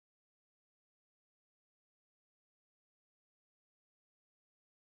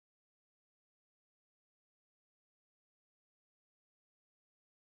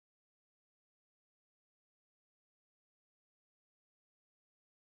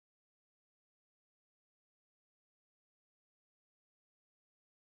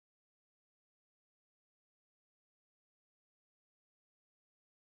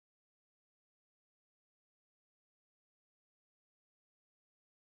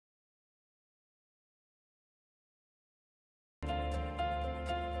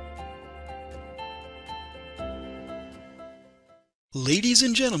Ladies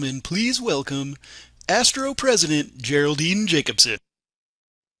and gentlemen, please welcome ASTRO President Geraldine Jacobson.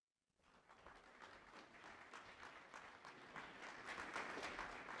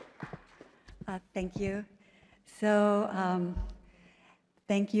 Thank you.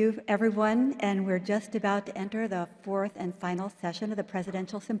 Thank you, everyone, and we're just about to enter the fourth and final session of the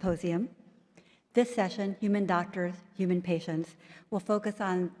Presidential Symposium. This session, Human Doctors, Human Patients, will focus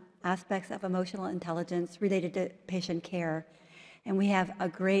on aspects of emotional intelligence related to patient care, and we have a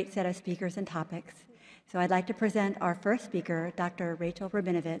great set of speakers and topics. So I'd like to present our first speaker, Dr. Rachel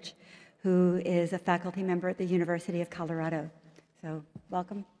Rabinovitch, who is a faculty member at the University of Colorado. So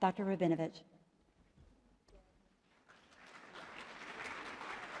welcome, Dr. Rabinovitch.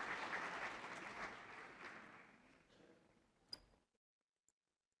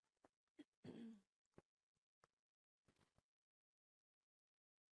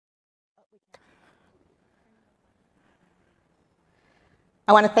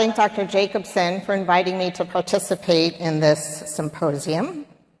 I want to thank Dr. Jacobson for inviting me to participate in this symposium.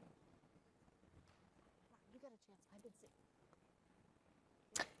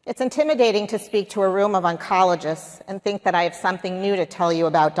 It's intimidating to speak to a room of oncologists and think that I have something new to tell you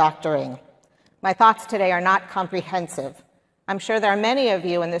about doctoring. My thoughts today are not comprehensive. I'm sure there are many of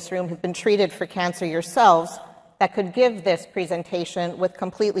you in this room who've been treated for cancer yourselves that could give this presentation with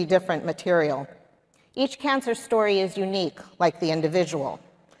completely different material. Each cancer story is unique, like the individual.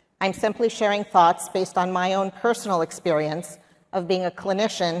 I'm simply sharing thoughts based on my own personal experience of being a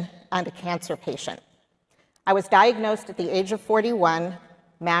clinician and a cancer patient. I was diagnosed at the age of 41,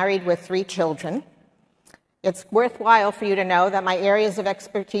 married with 3 children. It's worthwhile for you to know that my areas of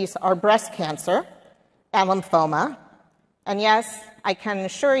expertise are breast cancer and lymphoma. And yes, I can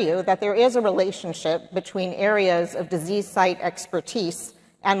assure you that there is a relationship between areas of disease site expertise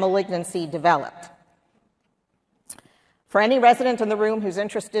and malignancy developed. For any resident in the room who's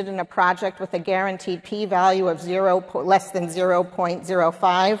interested in a project with a guaranteed p-value of less than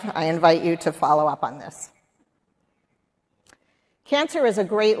 0.05, I invite you to follow up on this. Cancer is a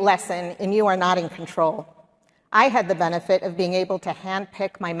great lesson in you are not in control. I had the benefit of being able to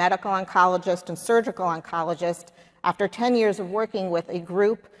handpick my medical oncologist and surgical oncologist after 10 years of working with a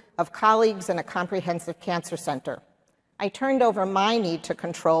group of colleagues in a comprehensive cancer center. I turned over my need to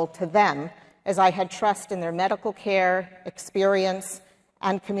control to them as I had trust in their medical care, experience,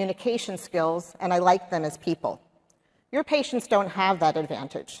 and communication skills, and I liked them as people. Your patients don't have that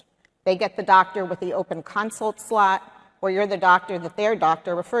advantage. They get the doctor with the open consult slot, or you're the doctor that their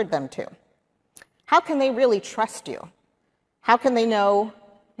doctor referred them to. How can they really trust you? How can they know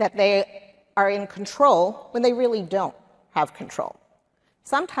that they are in control when they really don't have control?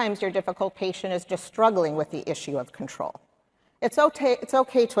 Sometimes your difficult patient is just struggling with the issue of control. It's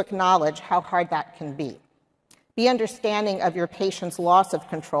okay to acknowledge how hard that can be. Be understanding of your patient's loss of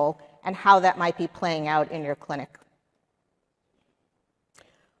control and how that might be playing out in your clinic.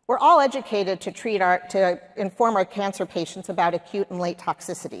 We're all educated to inform our cancer patients about acute and late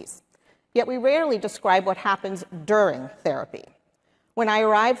toxicities, yet we rarely describe what happens during therapy. When I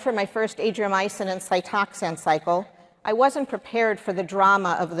arrived for my first adriamycin and Cytoxan cycle, I wasn't prepared for the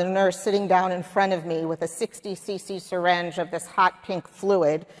drama of the nurse sitting down in front of me with a 60 cc syringe of this hot pink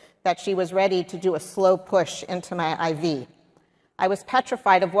fluid that she was ready to do a slow push into my IV. I was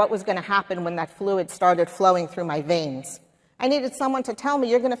petrified of what was going to happen when that fluid started flowing through my veins. I needed someone to tell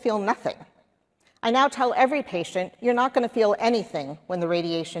me, you're going to feel nothing. I now tell every patient, you're not going to feel anything when the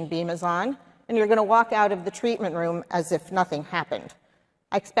radiation beam is on, and you're going to walk out of the treatment room as if nothing happened.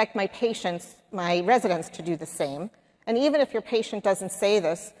 I expect my residents to do the same. And even if your patient doesn't say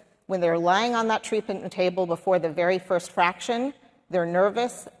this, when they're lying on that treatment table before the very first fraction, they're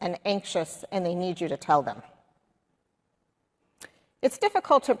nervous and anxious, and they need you to tell them. It's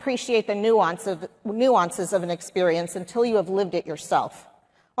difficult to appreciate the nuances of an experience until you have lived it yourself.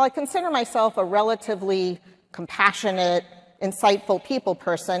 While I consider myself a relatively compassionate, insightful people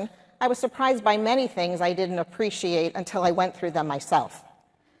person, I was surprised by many things I didn't appreciate until I went through them myself.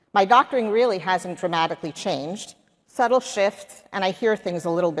 My doctoring really hasn't dramatically changed. Subtle shifts, and I hear things a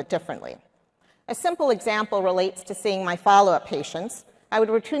little bit differently. A simple example relates to seeing my follow-up patients. I would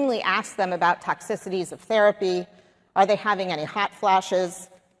routinely ask them about toxicities of therapy. Are they having any hot flashes?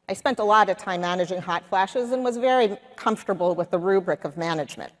 I spent a lot of time managing hot flashes and was very comfortable with the rubric of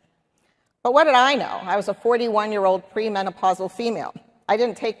management. But what did I know? I was a 41-year-old premenopausal female. I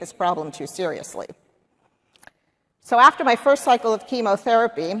didn't take this problem too seriously. So after my first cycle of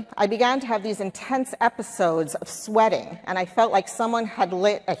chemotherapy, I began to have these intense episodes of sweating, and I felt like someone had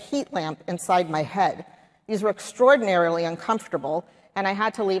lit a heat lamp inside my head. These were extraordinarily uncomfortable, and I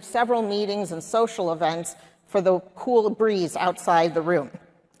had to leave several meetings and social events for the cool breeze outside the room.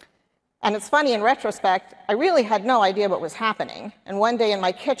 And it's funny, in retrospect, I really had no idea what was happening. And one day in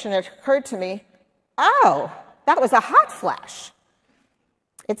my kitchen, it occurred to me, oh, that was a hot flash.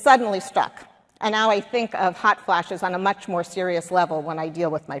 It suddenly struck. And now I think of hot flashes on a much more serious level when I deal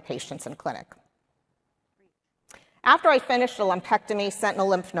with my patients in clinic. After I finished a lumpectomy, sentinel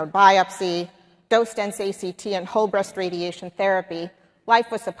lymph node biopsy, dose-dense ACT, and whole breast radiation therapy, life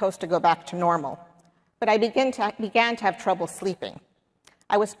was supposed to go back to normal. But I began to have trouble sleeping.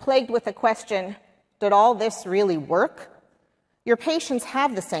 I was plagued with the question, did all this really work? Your patients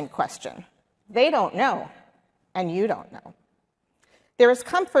have the same question. They don't know, and you don't know. There is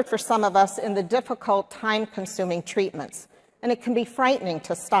comfort for some of us in the difficult, time-consuming treatments, and it can be frightening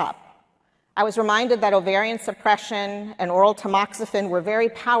to stop. I was reminded that ovarian suppression and oral tamoxifen were very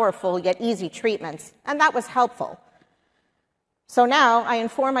powerful yet easy treatments, and that was helpful. So now I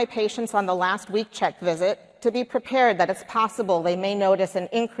inform my patients on the last week check visit to be prepared that it's possible they may notice an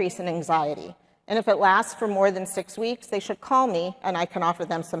increase in anxiety. And if it lasts for more than 6 weeks, they should call me and I can offer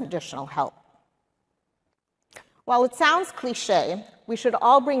them some additional help. While it sounds cliche, we should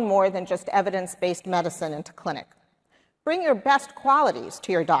all bring more than just evidence-based medicine into clinic. Bring your best qualities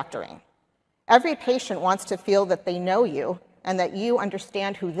to your doctoring. Every patient wants to feel that they know you and that you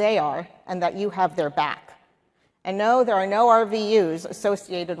understand who they are and that you have their back. And no, there are no RVUs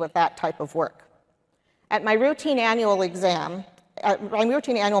associated with that type of work. At my routine annual mammogram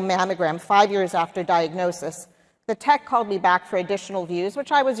 5 years after diagnosis, the tech called me back for additional views,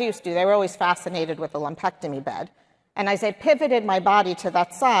 which I was used to. They were always fascinated with the lumpectomy bed. And as I pivoted my body to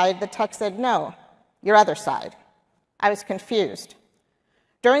that side, the tech said, no, your other side. I was confused.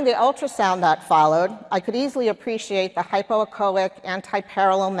 During the ultrasound that followed, I could easily appreciate the hypoechoic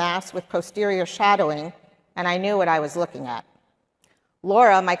anti-parallel mass with posterior shadowing, and I knew what I was looking at.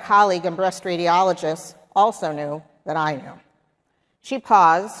 Laura, my colleague and breast radiologist, also knew that I knew. She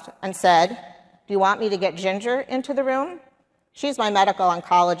paused and said, do you want me to get Ginger into the room? She's my medical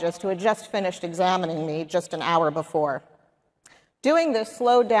oncologist who had just finished examining me just an hour before. Doing this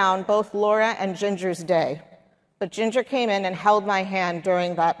slowed down both Laura and Ginger's day, but Ginger came in and held my hand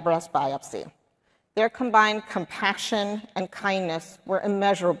during that breast biopsy. Their combined compassion and kindness were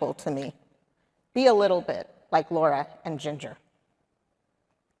immeasurable to me. Be a little bit like Laura and Ginger.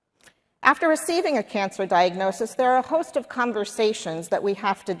 After receiving a cancer diagnosis, there are a host of conversations that we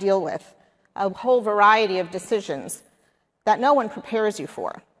have to deal with, a whole variety of decisions that no one prepares you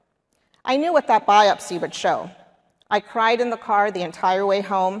for. I knew what that biopsy would show. I cried in the car the entire way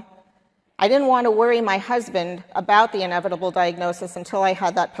home. I didn't want to worry my husband about the inevitable diagnosis until I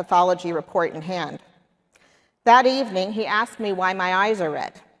had that pathology report in hand. That evening, he asked me why my eyes are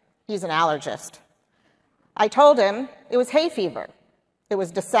red. He's an allergist. I told him it was hay fever. It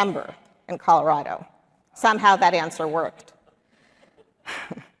was December in Colorado. Somehow that answer worked.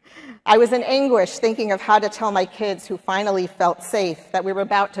 I was in anguish thinking of how to tell my kids who finally felt safe that we were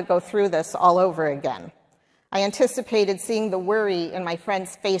about to go through this all over again. I anticipated seeing the worry in my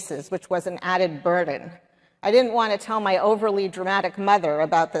friends' faces, which was an added burden. I didn't want to tell my overly dramatic mother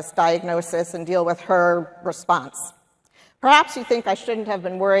about this diagnosis and deal with her response. Perhaps you think I shouldn't have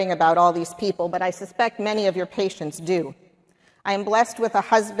been worrying about all these people, but I suspect many of your patients do. I am blessed with a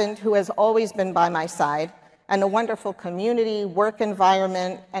husband who has always been by my side and a wonderful community, work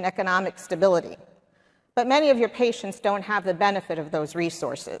environment, and economic stability. But many of your patients don't have the benefit of those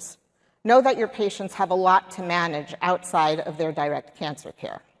resources. Know that your patients have a lot to manage outside of their direct cancer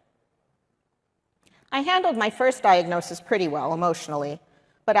care. I handled my first diagnosis pretty well emotionally,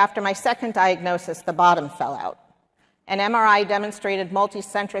 but after my second diagnosis, the bottom fell out. An MRI demonstrated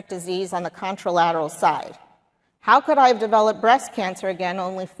multicentric disease on the contralateral side. How could I have developed breast cancer again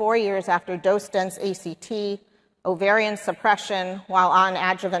only 4 years after dose-dense ACT, ovarian suppression, while on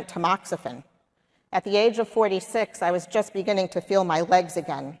adjuvant tamoxifen? At the age of 46, I was just beginning to feel my legs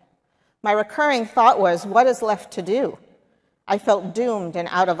again. My recurring thought was, what is left to do? I felt doomed and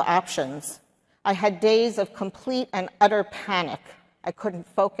out of options. I had days of complete and utter panic. I couldn't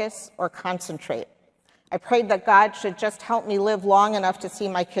focus or concentrate. I prayed that God should just help me live long enough to see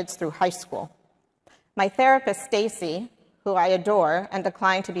my kids through high school. My therapist, Stacy, who I adore and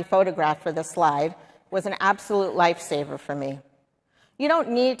declined to be photographed for this slide, was an absolute lifesaver for me. You don't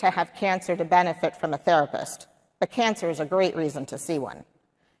need to have cancer to benefit from a therapist, but cancer is a great reason to see one.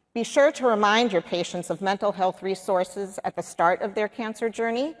 Be sure to remind your patients of mental health resources at the start of their cancer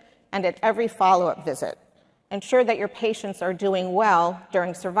journey and at every follow-up visit. Ensure that your patients are doing well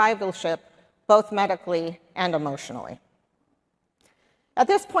during survivorship, both medically and emotionally. At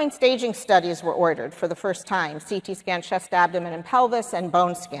this point, staging studies were ordered for the first time: CT scan, chest, abdomen, and pelvis, and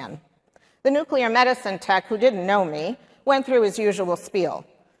bone scan. The nuclear medicine tech, who didn't know me, went through his usual spiel.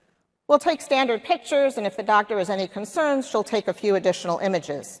 We'll take standard pictures, and if the doctor has any concerns, she'll take a few additional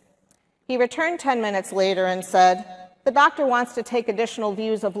images. He returned 10 minutes later and said, "The doctor wants to take additional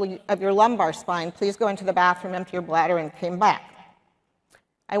views of your lumbar spine. Please go into the bathroom, empty your bladder," and came back.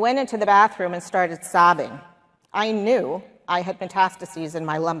 I went into the bathroom and started sobbing. I knew I had metastases in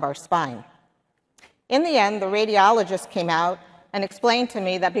my lumbar spine. In the end, the radiologist came out and explained to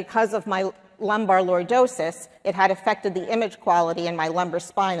me that because of my lumbar lordosis, it had affected the image quality in my lumbar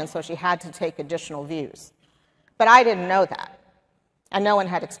spine, and so she had to take additional views. But I didn't know that, and no one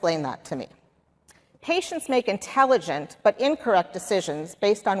had explained that to me. Patients make intelligent but incorrect decisions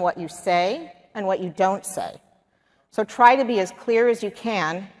based on what you say and what you don't say. So try to be as clear as you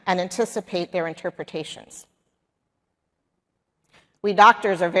can and anticipate their interpretations. We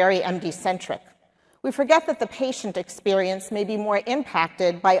doctors are very MD-centric. We forget that the patient experience may be more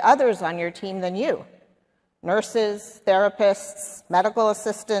impacted by others on your team than you. Nurses, therapists, medical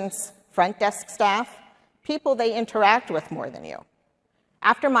assistants, front desk staff, people they interact with more than you.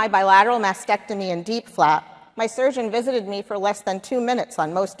 After my bilateral mastectomy and DIEP flap, my surgeon visited me for less than 2 minutes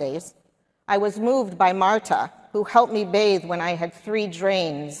on most days. I was moved by Marta, who helped me bathe when I had 3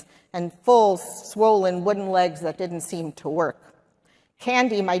 drains and full swollen wooden legs that didn't seem to work.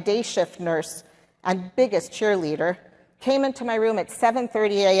 Candy, my day shift nurse and biggest cheerleader, came into my room at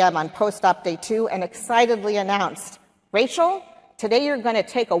 7:30 a.m. on post-op day 2 and excitedly announced, "Rachel, today you're going to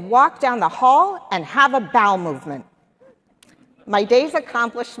take a walk down the hall and have a bowel movement." My day's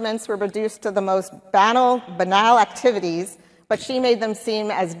accomplishments were reduced to the most banal activities, but she made them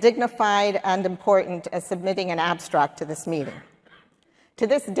seem as dignified and important as submitting an abstract to this meeting. To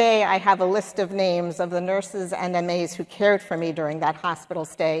this day, I have a list of names of the nurses and MAs who cared for me during that hospital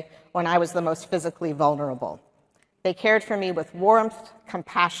stay when I was the most physically vulnerable. They cared for me with warmth,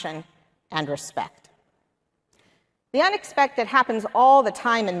 compassion, and respect. The unexpected happens all the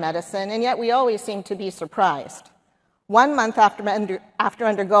time in medicine, and yet we always seem to be surprised. 1 month after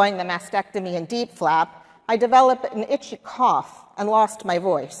undergoing the mastectomy and DIEP flap, I developed an itchy cough and lost my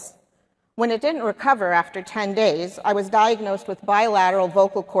voice. When it didn't recover after 10 days, I was diagnosed with bilateral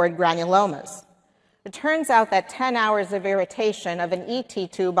vocal cord granulomas. It turns out that 10 hours of irritation of an ET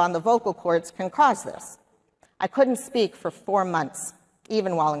tube on the vocal cords can cause this. I couldn't speak for 4 months,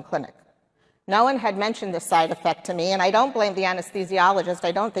 even while in clinic. No one had mentioned this side effect to me, and I don't blame the anesthesiologist.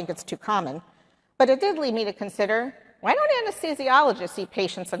 I don't think it's too common. But it did lead me to consider, why don't anesthesiologists see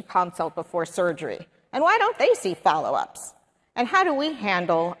patients in consult before surgery? And why don't they see follow-ups? And how do we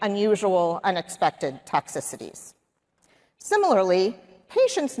handle unusual, unexpected toxicities? Similarly,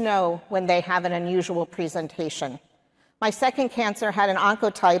 patients know when they have an unusual presentation. My second cancer had an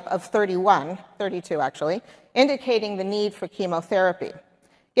oncotype of 32 actually, indicating the need for chemotherapy.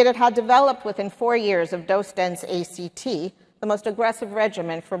 Yet it had developed within 4 years of dose-dense ACT, the most aggressive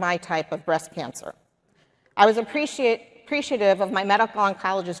regimen for my type of breast cancer. I was appreciative of my medical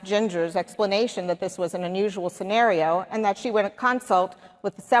oncologist Ginger's explanation that this was an unusual scenario and that she would consult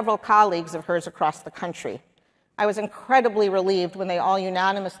with several colleagues of hers across the country. I was incredibly relieved when they all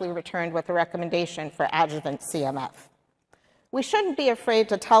unanimously returned with a recommendation for adjuvant CMF. We shouldn't be afraid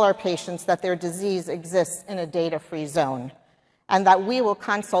to tell our patients that their disease exists in a data-free zone and that we will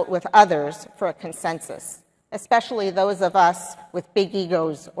consult with others for a consensus, especially those of us with big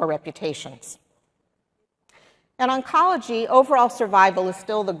egos or reputations. In oncology, overall survival is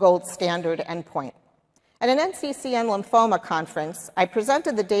still the gold standard endpoint. At an NCCN lymphoma conference, I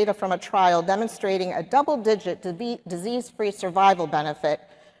presented the data from a trial demonstrating a double-digit disease-free survival benefit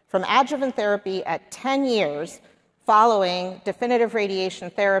from adjuvant therapy at 10 years following definitive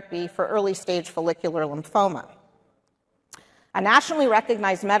radiation therapy for early-stage follicular lymphoma. A nationally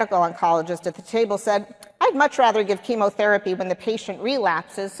recognized medical oncologist at the table said, "I'd much rather give chemotherapy when the patient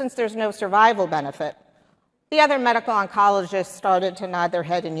relapses since there's no survival benefit." The other medical oncologists started to nod their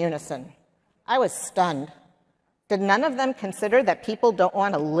head in unison. I was stunned. Did none of them consider that people don't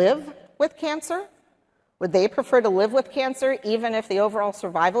want to live with cancer? Would they prefer to live with cancer even if the overall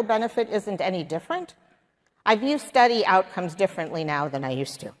survival benefit isn't any different? I view study outcomes differently now than I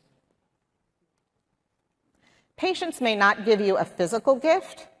used to. Patients may not give you a physical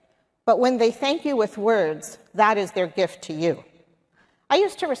gift, but when they thank you with words, that is their gift to you. I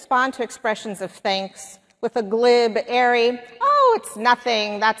used to respond to expressions of thanks with a glib, airy, "Oh, it's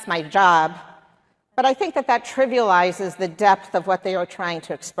nothing, that's my job." But I think that that trivializes the depth of what they are trying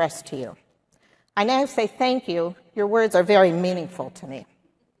to express to you. I now say thank you. Your words are very meaningful to me.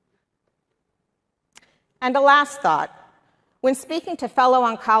 And a last thought. When speaking to fellow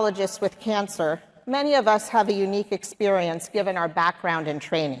oncologists with cancer, many of us have a unique experience given our background and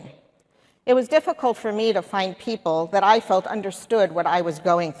training. It was difficult for me to find people that I felt understood what I was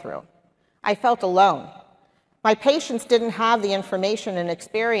going through. I felt alone. My patients didn't have the information and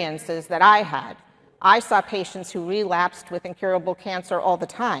experiences that I had. I saw patients who relapsed with incurable cancer all the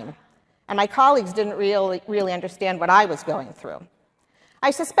time, and my colleagues didn't really understand what I was going through. I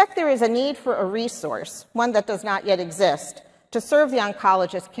suspect there is a need for a resource, one that does not yet exist, to serve the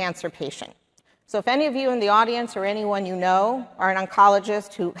oncologist cancer patient. So if any of you in the audience or anyone you know are an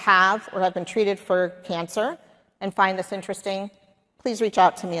oncologist who have or have been treated for cancer and find this interesting, please reach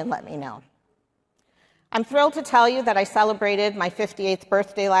out to me and let me know. I'm thrilled to tell you that I celebrated my 58th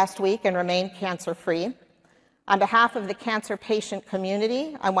birthday last week and remain cancer-free. On behalf of the cancer patient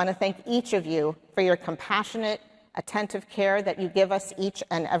community, I want to thank each of you for your compassionate, attentive care that you give us each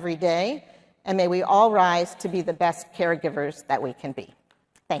and every day, and may we all rise to be the best caregivers that we can be.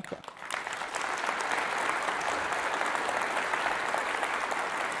 Thank you.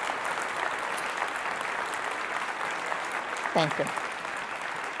 Thank you.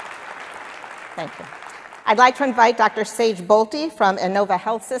 Thank you. I'd like to invite Dr. Sage Bolte from Innova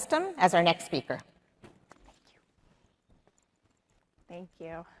Health System as our next speaker. Thank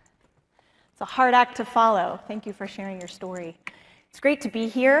you. It's a hard act to follow. Thank you for sharing your story. It's great to be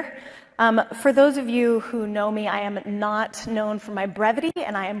here. For those of you who know me, I am not known for my brevity,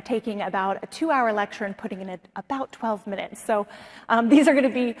 and I am taking about a 2-hour lecture and putting in it about 12 minutes. So these are going to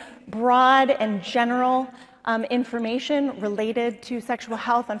be broad and general information related to sexual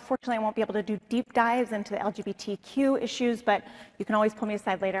health. Unfortunately, I won't be able to do deep dives into the LGBTQ issues, but you can always pull me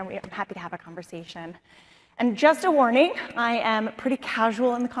aside later, and I'm happy to have a conversation. And just a warning, I am pretty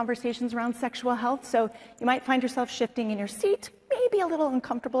casual in the conversations around sexual health, so you might find yourself shifting in your seat, maybe a little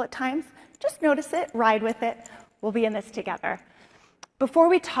uncomfortable at times. Just notice it, ride with it. We'll be in this together. Before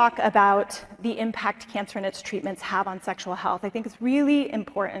we talk about the impact cancer and its treatments have on sexual health, I think it's really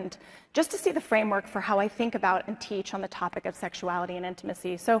important just to see the framework for how I think about and teach on the topic of sexuality and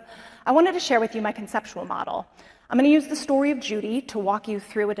intimacy. So I wanted to share with you my conceptual model. I'm going to use the story of Judy to walk you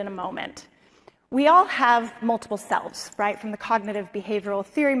through it in a moment. We all have multiple selves, right? From the cognitive behavioral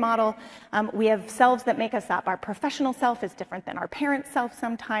theory model, we have selves that make us up. Our professional self is different than our parent self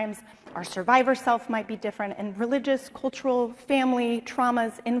sometimes. Our survivor self might be different. And religious, cultural, family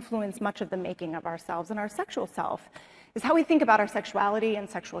traumas influence much of the making of ourselves. And our sexual self is how we think about our sexuality and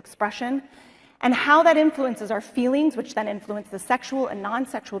sexual expression, and how that influences our feelings, which then influence the sexual and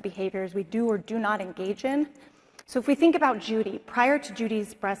non-sexual behaviors we do or do not engage in. So if we think about Judy, prior to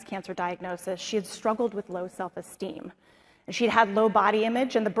Judy's breast cancer diagnosis, she had struggled with low self-esteem. And she'd had low body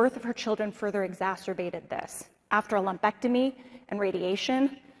image, and the birth of her children further exacerbated this. After a lumpectomy and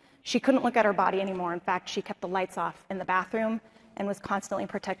radiation, she couldn't look at her body anymore. In fact, she kept the lights off in the bathroom and was constantly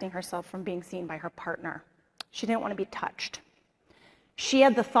protecting herself from being seen by her partner. She didn't want to be touched. She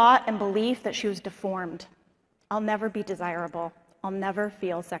had the thought and belief that she was deformed. I'll never be desirable. I'll never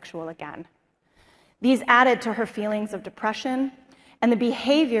feel sexual again. These added to her feelings of depression and the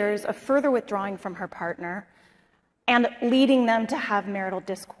behaviors of further withdrawing from her partner and leading them to have marital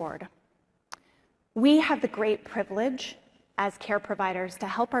discord. We have the great privilege as care providers to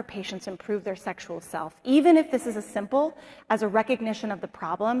help our patients improve their sexual self, even if this is as simple as a recognition of the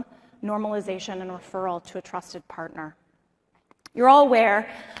problem, normalization, and referral to a trusted partner. You're all aware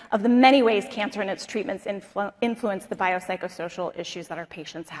of the many ways cancer and its treatments influence the biopsychosocial issues that our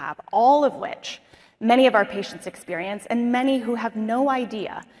patients have, all of which many of our patients experience, and many who have no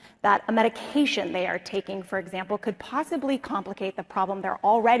idea that a medication they are taking, for example, could possibly complicate the problem they're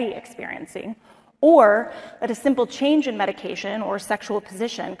already experiencing, or that a simple change in medication or sexual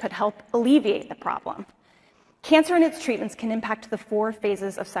position could help alleviate the problem. Cancer and its treatments can impact the 4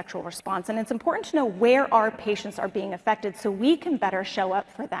 phases of sexual response, and it's important to know where our patients are being affected so we can better show up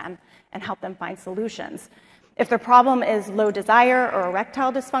for them and help them find solutions. If their problem is low desire or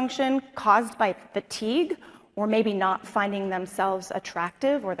erectile dysfunction caused by fatigue, or maybe not finding themselves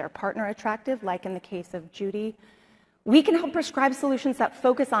attractive or their partner attractive, like in the case of Judy, we can help prescribe solutions that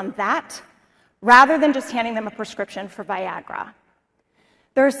focus on that rather than just handing them a prescription for Viagra.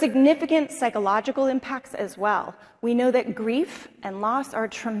 There are significant psychological impacts as well. We know that grief and loss are a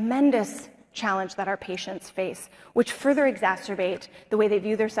tremendous challenge that our patients face, which further exacerbate the way they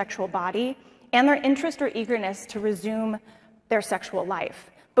view their sexual body and their interest or eagerness to resume their sexual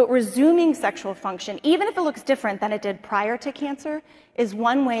life. But resuming sexual function, even if it looks different than it did prior to cancer, is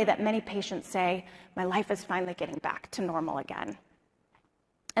one way that many patients say, my life is finally getting back to normal again.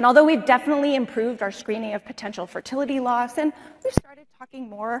 And although we've definitely improved our screening of potential fertility loss, and we've started talking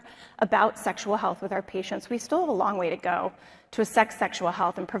more about sexual health with our patients, we still have a long way to go to assess sexual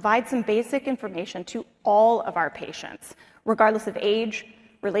health and provide some basic information to all of our patients, regardless of age,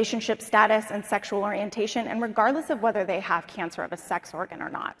 relationship status, and sexual orientation, and regardless of whether they have cancer of a sex organ or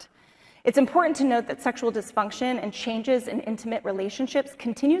not. It's important to note that sexual dysfunction and changes in intimate relationships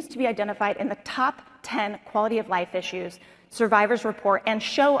continues to be identified in the top 10 quality of life issues survivors report and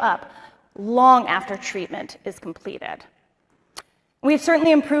show up long after treatment is completed. We've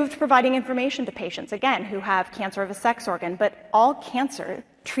certainly improved providing information to patients, again, who have cancer of a sex organ, but all cancer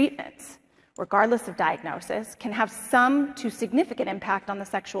treatments, regardless of diagnosis, can have some to significant impact on the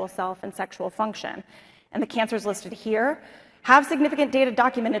sexual self and sexual function. And the cancers listed here have significant data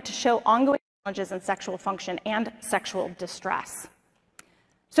documented to show ongoing challenges in sexual function and sexual distress.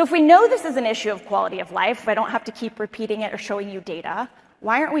 So if we know this is an issue of quality of life, if I don't have to keep repeating it or showing you data,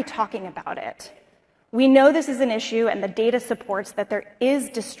 why aren't we talking about it? We know this is an issue and the data supports that there is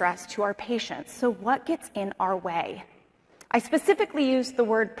distress to our patients. So what gets in our way? I specifically use the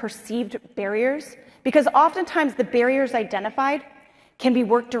word perceived barriers because oftentimes the barriers identified can be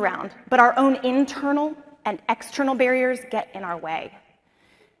worked around, but our own internal and external barriers get in our way.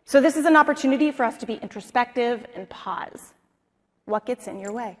 So this is an opportunity for us to be introspective and pause. What gets in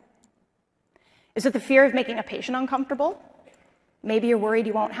your way? Is it the fear of making a patient uncomfortable? Maybe you're worried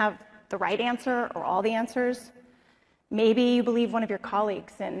you won't have the right answer or all the answers. Maybe you believe one of your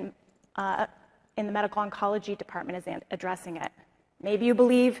colleagues in the medical oncology department is addressing it. Maybe you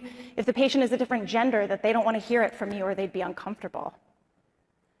believe if the patient is a different gender that they don't want to hear it from you or they'd be uncomfortable.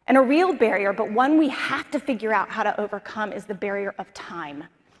 And a real barrier, but one we have to figure out how to overcome, is the barrier of time.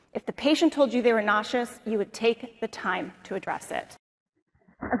 If the patient told you they were nauseous, you would take the time to address it.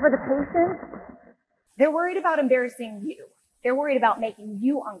 And for the patient, they're worried about embarrassing you. They're worried about making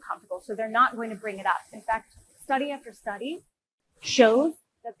you uncomfortable, so they're not going to bring it up. In fact, study after study shows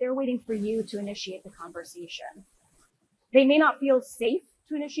that they're waiting for you to initiate the conversation. They may not feel safe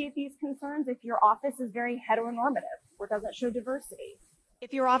to initiate these concerns if your office is very heteronormative or doesn't show diversity.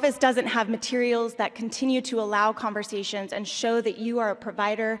 If your office doesn't have materials that continue to allow conversations and show that you are a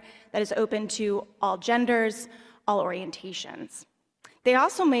provider that is open to all genders, all orientations. They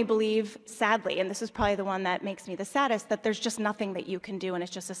also may believe, sadly, and this is probably the one that makes me the saddest, that there's just nothing that you can do and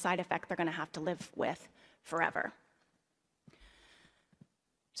it's just a side effect they're going to have to live with forever.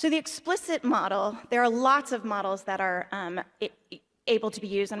 So the explicit model, there are lots of models that are able to be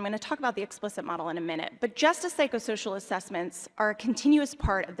used, and I'm going to talk about the explicit model in a minute. But just as psychosocial assessments are a continuous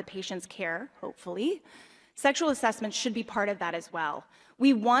part of the patient's care, hopefully, sexual assessments should be part of that as well.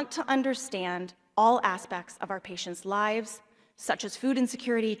 We want to understand all aspects of our patients' lives, such as food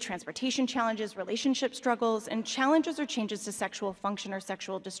insecurity, transportation challenges, relationship struggles, and challenges or changes to sexual function or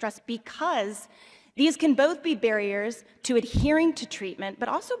sexual distress, because these can both be barriers to adhering to treatment, but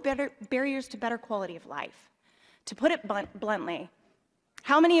also barriers to better quality of life. To put it bluntly,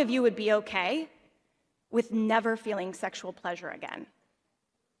 how many of you would be okay with never feeling sexual pleasure again?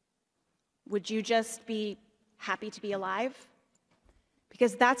 Would you just be happy to be alive?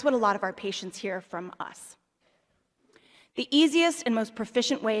 Because that's what a lot of our patients hear from us. The easiest and most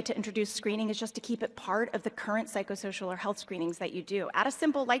proficient way to introduce screening is just to keep it part of the current psychosocial or health screenings that you do. Add a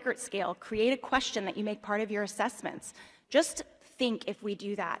simple Likert scale, create a question that you make part of your assessments. Just think, if we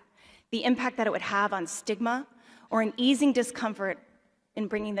do that, the impact that it would have on stigma or in easing discomfort in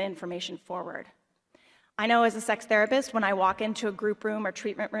bringing the information forward. I know as a sex therapist, when I walk into a group room or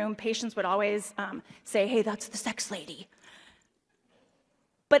treatment room, patients would always say, hey, that's the sex lady.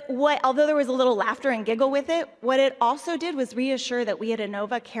 But although there was a little laughter and giggle with it, what it also did was reassure that we at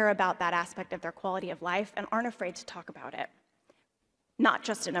Inova care about that aspect of their quality of life and aren't afraid to talk about it, not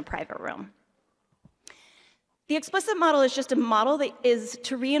just in a private room. The explicit model is just a model that is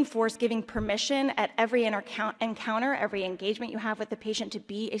to reinforce giving permission at every encounter, every engagement you have with the patient to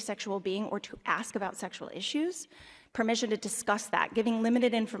be a sexual being or to ask about sexual issues, permission to discuss that, giving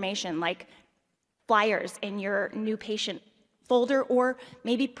limited information like flyers in your new patient folder, or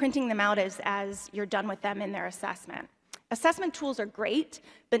maybe printing them out as you're done with them in their assessment. Assessment tools are great,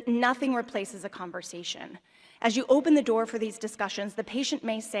 but nothing replaces a conversation. As you open the door for these discussions, the patient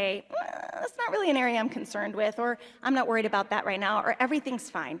may say, that's not really an area I'm concerned with, or I'm not worried about that right now, or everything's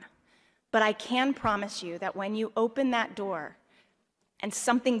fine. But I can promise you that when you open that door and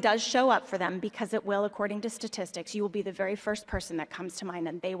something does show up for them, because it will according to statistics, you will be the very first person that comes to mind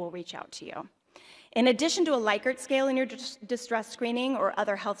and they will reach out to you. In addition to a Likert scale in your distress screening or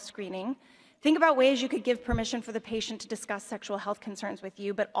other health screening, think about ways you could give permission for the patient to discuss sexual health concerns with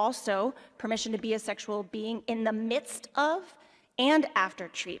you, but also permission to be a sexual being in the midst of and after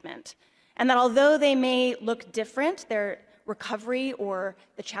treatment. And that although they may look different, their recovery or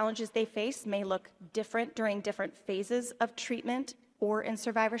the challenges they face may look different during different phases of treatment or in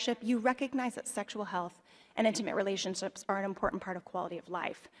survivorship, you recognize that sexual health and intimate relationships are an important part of quality of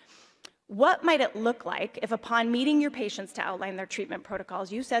life. What might it look like if upon meeting your patients to outline their treatment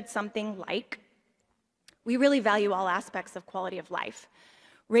protocols, you said something like, "We really value all aspects of quality of life.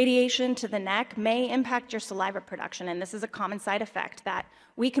 Radiation to the neck may impact your saliva production, and this is a common side effect that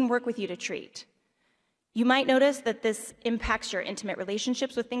we can work with you to treat. You might notice that this impacts your intimate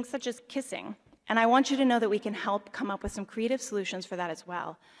relationships with things such as kissing, and I want you to know that we can help come up with some creative solutions for that as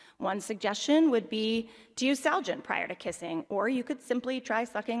well. One suggestion would be to use Salgin prior to kissing, or you could simply try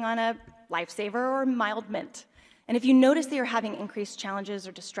sucking on a Lifesaver or mild mint. And if you notice that you're having increased challenges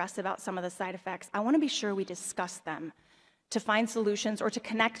or distress about some of the side effects, I want to be sure we discuss them to find solutions or to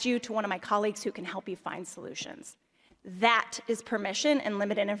connect you to one of my colleagues who can help you find solutions." That is permission and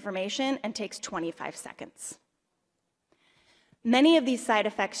limited information and takes 25 seconds. Many of these side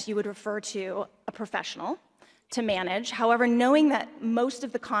effects you would refer to a professional to manage. However, knowing that most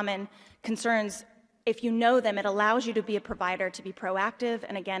of the common concerns, if you know them, it allows you to be a provider to be proactive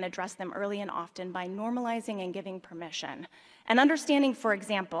and, again, address them early and often by normalizing and giving permission. And understanding, for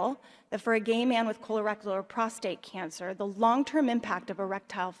example, that for a gay man with colorectal or prostate cancer, the long-term impact of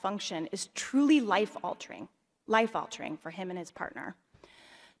erectile function is truly life-altering for him and his partner.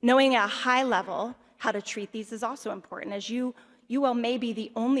 Knowing at a high level how to treat these is also important, as you all may be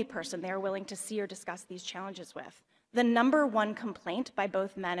the only person they are willing to see or discuss these challenges with. The number one complaint by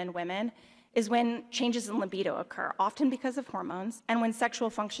both men and women is when changes in libido occur, often because of hormones, and when sexual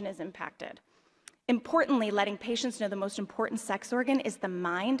function is impacted. Importantly, letting patients know the most important sex organ is the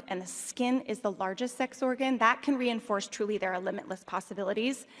mind, and the skin is the largest sex organ. That can reinforce truly there are limitless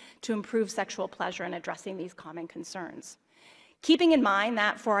possibilities to improve sexual pleasure in addressing these common concerns. Keeping in mind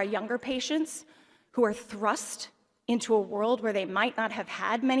that for our younger patients who are thrust into a world where they might not have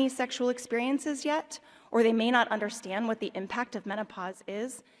had many sexual experiences yet, or they may not understand what the impact of menopause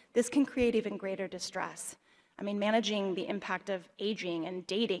is, this can create even greater distress. I mean, managing the impact of aging and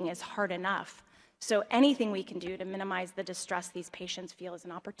dating is hard enough. So anything we can do to minimize the distress these patients feel is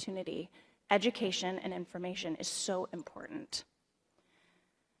an opportunity. Education and information is so important.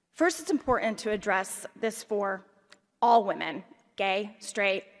 First, it's important to address this for all women, gay,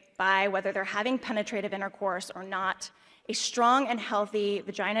 straight, bi, whether they're having penetrative intercourse or not. A strong and healthy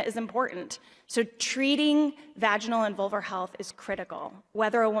vagina is important. So treating vaginal and vulvar health is critical.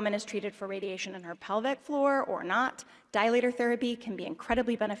 Whether a woman is treated for radiation in her pelvic floor or not, dilator therapy can be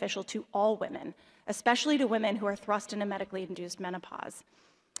incredibly beneficial to all women, especially to women who are thrust into medically induced menopause.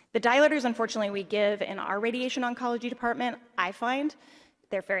 The dilators, unfortunately, we give in our radiation oncology department, I find,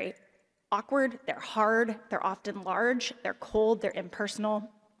 they're very awkward, they're hard, they're often large, they're cold, they're impersonal.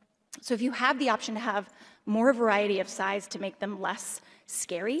 So if you have the option to have more variety of size to make them less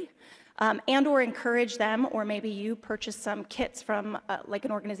scary, and or encourage them, or maybe you purchase some kits from like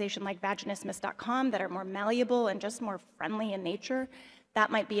an organization like vaginismus.com that are more malleable and just more friendly in nature,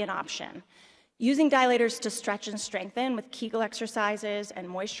 that might be an option. Using dilators to stretch and strengthen with Kegel exercises and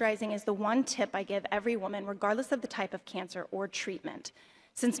moisturizing is the one tip I give every woman, regardless of the type of cancer or treatment.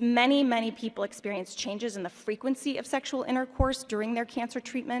 Since many, many people experience changes in the frequency of sexual intercourse during their cancer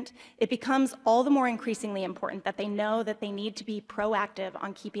treatment, it becomes all the more increasingly important that they know that they need to be proactive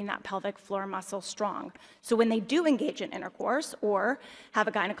on keeping that pelvic floor muscle strong. So when they do engage in intercourse or have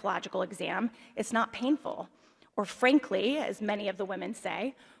a gynecological exam, it's not painful. Or frankly, as many of the women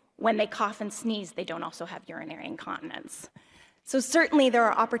say, when they cough and sneeze, they don't also have urinary incontinence. So certainly there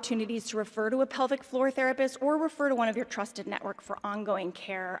are opportunities to refer to a pelvic floor therapist or refer to one of your trusted network for ongoing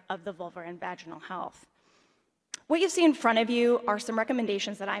care of the vulvar and vaginal health. What you see in front of you are some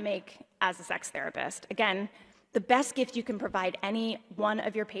recommendations that I make as a sex therapist. Again, the best gift you can provide any one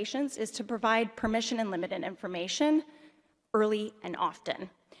of your patients is to provide permission and limited information early and often.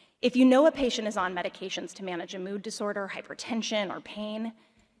 If you know a patient is on medications to manage a mood disorder, hypertension, or pain,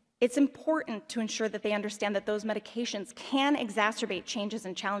 it's important to ensure that they understand that those medications can exacerbate changes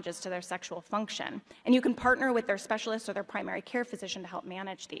and challenges to their sexual function. And you can partner with their specialist or their primary care physician to help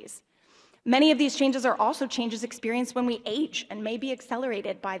manage these. Many of these changes are also changes experienced when we age and may be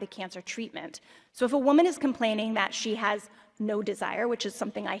accelerated by the cancer treatment. So if a woman is complaining that she has no desire, which is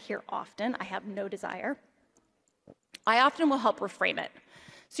something I hear often, I have no desire, I often will help reframe it.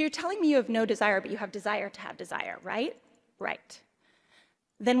 So you're telling me you have no desire, but you have desire to have desire, right? Right.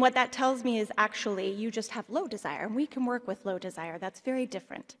 Then what that tells me is actually you just have low desire, and we can work with low desire. That's very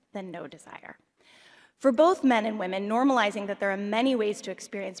different than no desire. For both men and women, normalizing that there are many ways to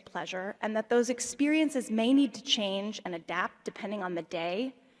experience pleasure and that those experiences may need to change and adapt depending on the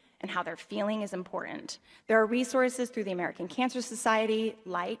day and how they're feeling is important. There are resources through the American Cancer Society,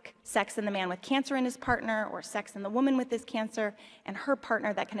 like Sex and the Man with Cancer and His Partner, or Sex and the Woman with This Cancer and Her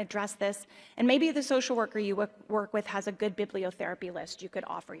Partner, that can address this. And maybe the social worker you work with has a good bibliotherapy list you could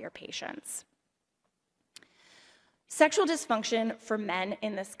offer your patients. Sexual dysfunction for men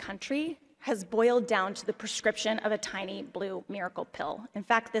in this country has boiled down to the prescription of a tiny blue miracle pill. In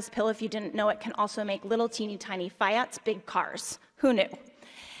fact, this pill, if you didn't know it, can also make little teeny tiny Fiats big cars. Who knew?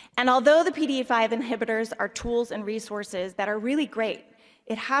 And although the PDE5 inhibitors are tools and resources that are really great,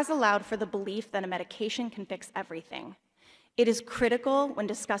 it has allowed for the belief that a medication can fix everything. It is critical when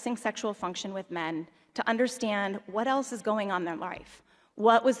discussing sexual function with men to understand what else is going on in their life.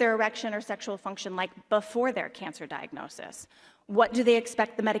 What was their erection or sexual function like before their cancer diagnosis? What do they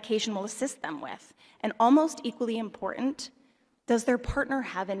expect the medication will assist them with? And almost equally important, does their partner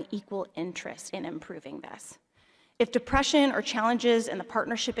have an equal interest in improving this? If depression or challenges in the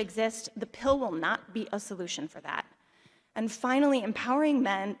partnership exist, the pill will not be a solution for that. And finally, empowering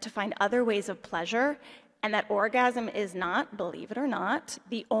men to find other ways of pleasure, and that orgasm is not, believe it or not,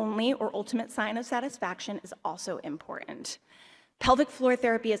 the only or ultimate sign of satisfaction, is also important. Pelvic floor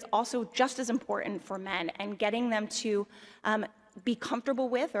therapy is also just as important for men, and getting them to be comfortable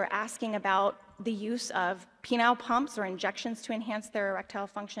with or asking about the use of penile pumps or injections to enhance their erectile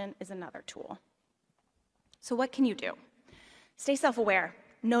function is another tool. So what can you do? Stay self-aware.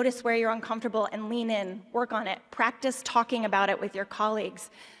 Notice where you're uncomfortable and lean in, work on it. Practice talking about it with your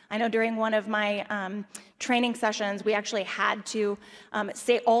colleagues. I know during one of my training sessions, we actually had to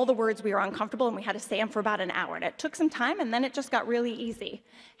say all the words we were uncomfortable, and we had to say them for about an hour. And it took some time, and then it just got really easy.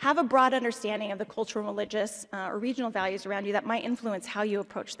 Have a broad understanding of the cultural, religious, or regional values around you that might influence how you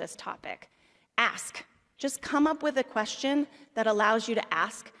approach this topic. Ask. Just come up with a question that allows you to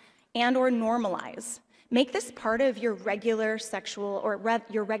ask and or normalize. Make this part of your regular sexual or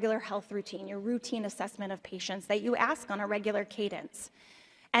your regular health routine, your routine assessment of patients that you ask on a regular cadence.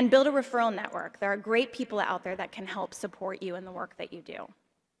 And build a referral network. There are great people out there that can help support you in the work that you do.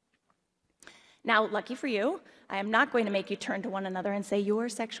 Now, lucky for you, I am not going to make you turn to one another and say your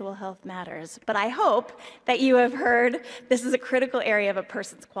sexual health matters, but I hope that you have heard this is a critical area of a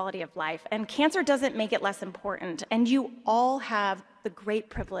person's quality of life, and cancer doesn't make it less important, and you all have the great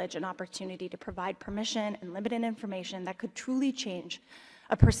privilege and opportunity to provide permission and limited information that could truly change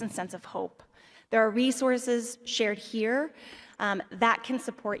a person's sense of hope. There are resources shared here that can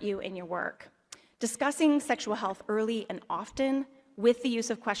support you in your work. Discussing sexual health early and often with the use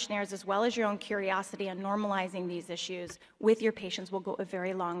of questionnaires, as well as your own curiosity and normalizing these issues with your patients, will go a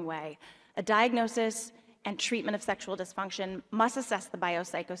very long way. A diagnosis and treatment of sexual dysfunction must assess the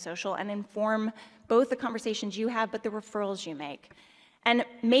biopsychosocial and inform both the conversations you have, but the referrals you make. And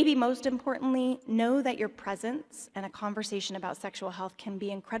maybe most importantly, know that your presence and a conversation about sexual health can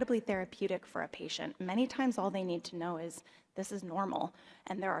be incredibly therapeutic for a patient. Many times all they need to know is this is normal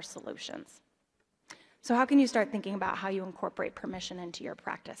and there are solutions. So how can you start thinking about how you incorporate permission into your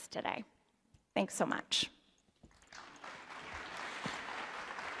practice today? Thanks so much.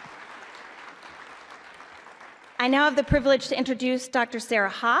 I now have the privilege to introduce Dr. Sarah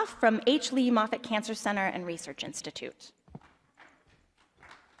Hoffe from H. Lee Moffitt Cancer Center and Research Institute.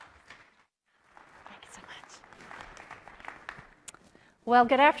 Thank you so much. Well,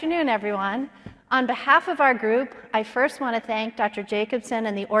 good afternoon, everyone. On behalf of our group, I first want to thank Dr. Jacobson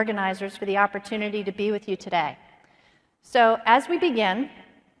and the organizers for the opportunity to be with you today. So as we begin,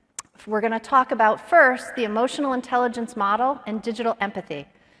 we're going to talk about first the emotional intelligence model and digital empathy.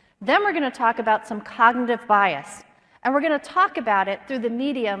 Then we're going to talk about some cognitive bias. And we're going to talk about it through the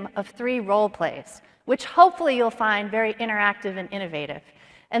medium of 3 role plays, which hopefully you'll find very interactive and innovative.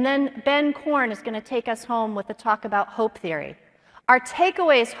 And then Ben Korn is going to take us home with a talk about hope theory. Our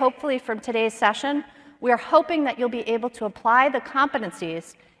takeaways, hopefully, from today's session, we're hoping that you'll be able to apply the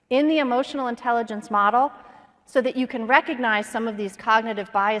competencies in the emotional intelligence model so that you can recognize some of these cognitive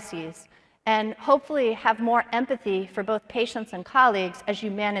biases and hopefully have more empathy for both patients and colleagues as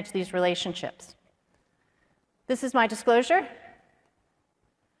you manage these relationships. This is my disclosure.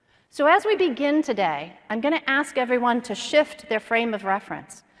 So as we begin today, I'm going to ask everyone to shift their frame of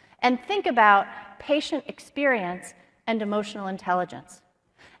reference and think about patient experience and emotional intelligence.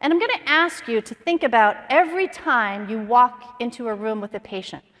 And I'm going to ask you to think about every time you walk into a room with a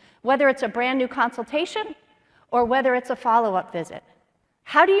patient, whether it's a brand new consultation or whether it's a follow-up visit.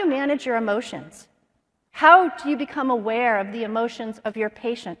 How do you manage your emotions? How do you become aware of the emotions of your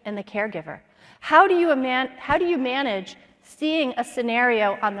patient and the caregiver? How do you manage seeing a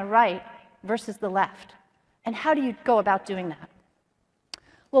scenario on the right versus the left? And how do you go about doing that?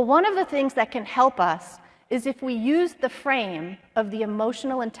 Well, one of the things that can help us is if we use the frame of the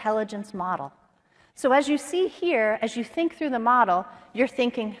emotional intelligence model. So as you see here, as you think through the model, you're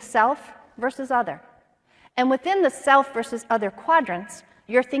thinking self versus other. And within the self versus other quadrants,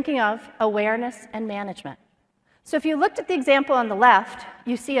 you're thinking of awareness and management. So if you looked at the example on the left,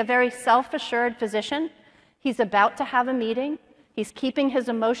 you see a very self-assured physician. He's about to have a meeting. He's keeping his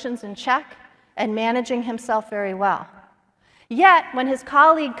emotions in check and managing himself very well. Yet, when his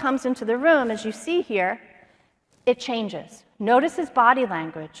colleague comes into the room, as you see here, it changes. Notice his body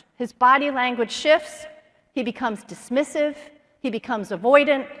language. His body language shifts. He becomes dismissive. He becomes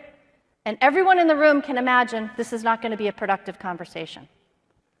avoidant. And everyone in the room can imagine this is not going to be a productive conversation.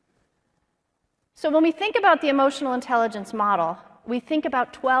 So when we think about the emotional intelligence model, we think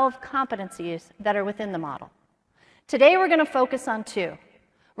about 12 competencies that are within the model. Today we're going to focus on 2.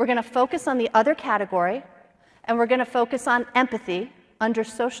 We're going to focus on the other category, and we're going to focus on empathy under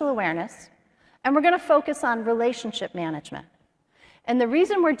social awareness, and we're going to focus on relationship management. And the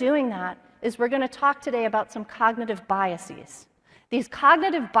reason we're doing that is we're going to talk today about some cognitive biases. These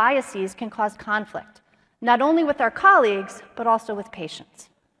cognitive biases can cause conflict, not only with our colleagues, but also with patients.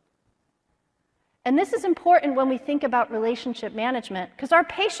 And this is important when we think about relationship management, because our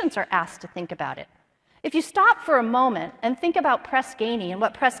patients are asked to think about it. If you stop for a moment and think about Press Ganey and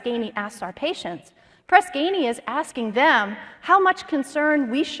what Press Ganey asks our patients, Press Ganey is asking them how much concern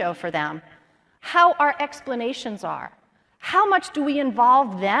we show for them, how our explanations are, how much do we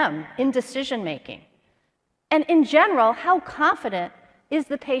involve them in decision making, and in general, how confident is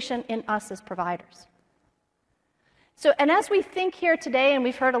the patient in us as providers. So, and as we think here today, and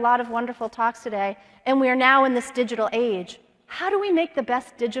we've heard a lot of wonderful talks today, and we are now in this digital age, how do we make the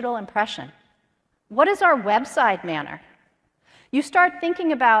best digital impression? What is our website manner? You start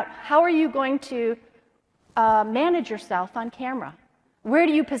thinking about how are you going to manage yourself on camera? Where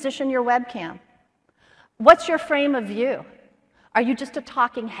do you position your webcam? What's your frame of view? Are you just a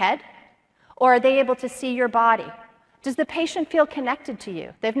talking head? Or are they able to see your body? Does the patient feel connected to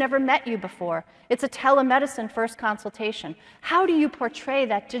you? They've never met you before. It's a telemedicine first consultation. How do you portray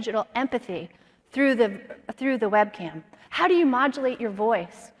that digital empathy through the webcam? How do you modulate your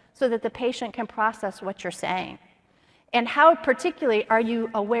voice so that the patient can process what you're saying? And how particularly are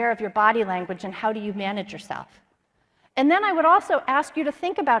you aware of your body language, and how do you manage yourself? And then I would also ask you to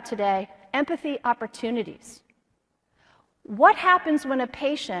think about today empathy opportunities. What happens when a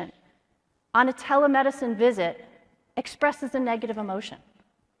patient on a telemedicine visit expresses a negative emotion?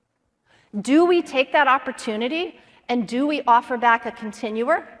 Do we take that opportunity and do we offer back a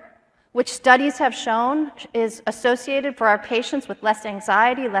continuer, which studies have shown is associated for our patients with less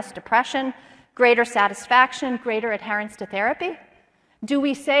anxiety, less depression, greater satisfaction, greater adherence to therapy? Do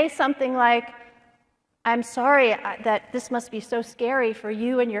we say something like, I'm sorry that this must be so scary for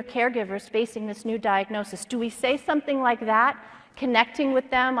you and your caregivers facing this new diagnosis? Do we say something like that, connecting with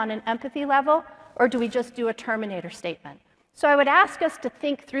them on an empathy level, or do we just do a terminator statement? So I would ask us to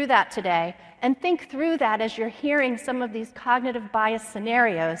think through that today, and think through that as you're hearing some of these cognitive bias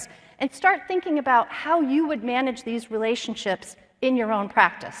scenarios, and start thinking about how you would manage these relationships in your own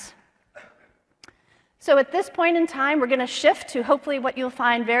practice. So at this point in time, we're going to shift to hopefully what you'll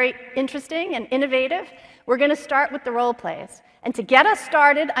find very interesting and innovative. We're going to start with the role plays. And to get us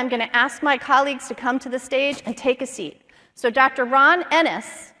started, I'm going to ask my colleagues to come to the stage and take a seat. So Dr. Ron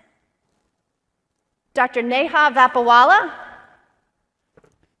Ennis, Dr. Neha Vapawala,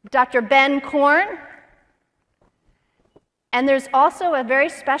 Dr. Ben Korn, and there's also a very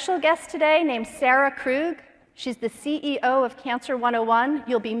special guest today named Sarah Krug. She's the CEO of Cancer 101.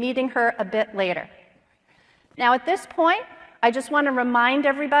 You'll be meeting her a bit later. Now at this point, I just want to remind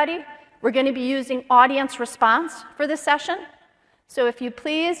everybody, we're going to be using audience response for this session. So if you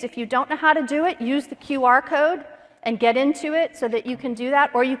please, if you don't know how to do it, use the QR code and get into it so that you can do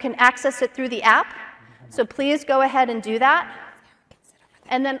that, or you can access it through the app. So please go ahead and do that.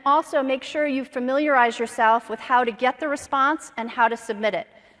 And then also make sure you familiarize yourself with how to get the response and how to submit it.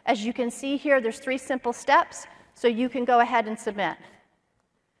 As you can see here, there's 3 simple steps, so you can go ahead and submit.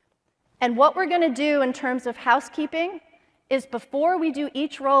 And what we're going to do in terms of housekeeping is before we do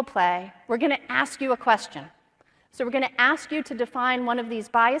each role play, we're going to ask you a question. So we're going to ask you to define one of these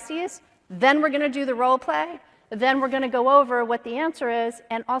biases, then we're going to do the role play, then we're going to go over what the answer is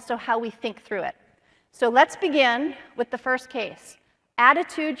and also how we think through it. So let's begin with the first case.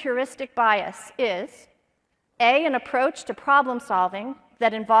 Attitude heuristic bias is A, an approach to problem solving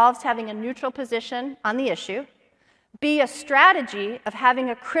that involves having a neutral position on the issue, B, a strategy of having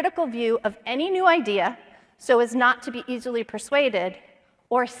a critical view of any new idea so as not to be easily persuaded,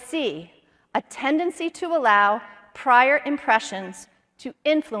 or C, a tendency to allow prior impressions to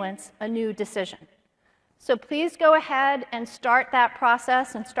influence a new decision. So please go ahead and start that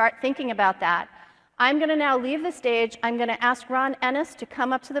process and start thinking about that. I'm going to now leave the stage. I'm going to ask Ron Ennis to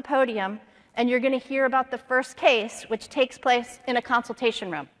come up to the podium, and you're going to hear about the first case, which takes place in a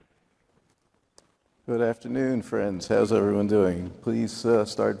consultation room. Good afternoon, friends. How's everyone doing? Please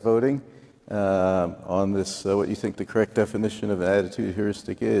start voting on this, what you think the correct definition of an attitude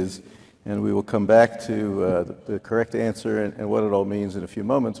heuristic is. And we will come back to the correct answer and what it all means in a few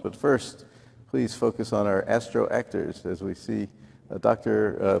moments. But first, please focus on our ASTRO actors as we see a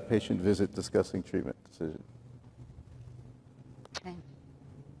doctor-patient visit discussing treatment decision. Okay.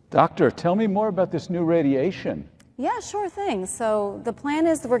 Doctor, tell me more about this new radiation. Yeah, sure thing. So the plan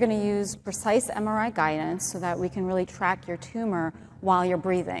is that we're going to use precise MRI guidance so that we can really track your tumor while you're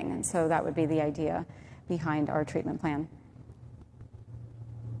breathing. And so that would be the idea behind our treatment plan.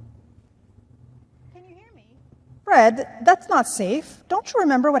 Fred, that's not safe. Don't you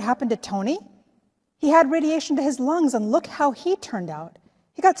remember what happened to Tony? He had radiation to his lungs, and look how he turned out.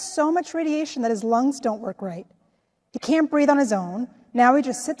 He got so much radiation that his lungs don't work right. He can't breathe on his own. Now he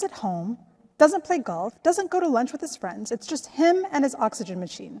just sits at home, doesn't play golf, doesn't go to lunch with his friends. It's just him and his oxygen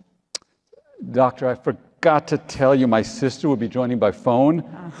machine. Doctor, I forgot to tell you my sister will be joining by phone.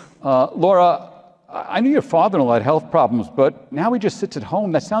 Laura, I knew your father-in-law had health problems, but now he just sits at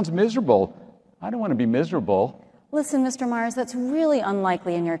home. That sounds miserable. I don't want to be miserable. Listen, Mr. Myers, that's really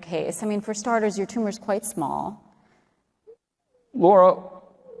unlikely in your case. I mean, for starters, your tumor's quite small. Laura,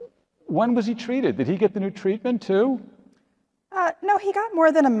 when was he treated? Did he get the new treatment too? No, he got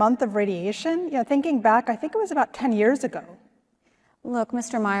more than a month of radiation. You know, thinking back, I think it was about 10 years ago. Look,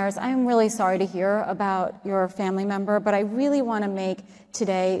 Mr. Myers, I'm really sorry to hear about your family member, but I really want to make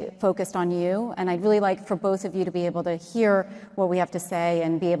today focused on you, and I'd really like for both of you to be able to hear what we have to say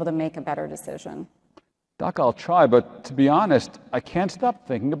and be able to make a better decision. Doc, I'll try, but to be honest, I can't stop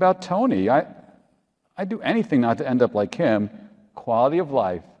thinking about Tony. I'd do anything not to end up like him. Quality of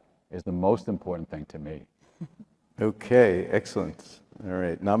life is the most important thing to me. Okay, excellent. All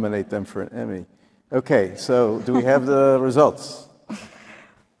right, nominate them for an Emmy. Okay, so do we have the results?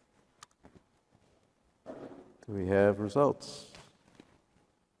 Do we have results?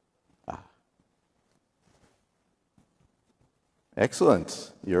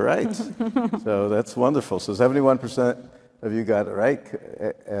 Excellent. You're right. So that's wonderful. So 71% of you got it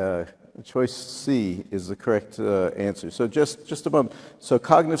right. Choice C is the correct answer. So just a moment. So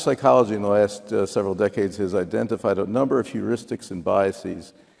cognitive psychology in the last several decades has identified a number of heuristics and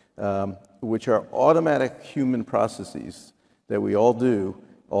biases, which are automatic human processes that we all do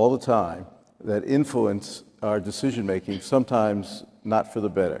all the time that influence our decision-making, sometimes not for the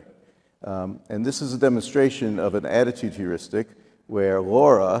better. And this is a demonstration of an attitude heuristic where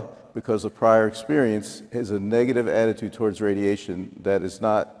Laura, because of prior experience, has a negative attitude towards radiation that is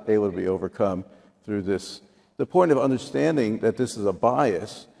not able to be overcome through this. The point of understanding that this is a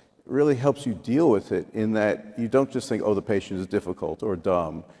bias really helps you deal with it in that you don't just think, oh, the patient is difficult or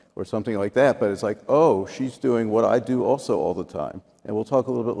dumb or something like that, but it's like, oh, she's doing what I do also all the time. And we'll talk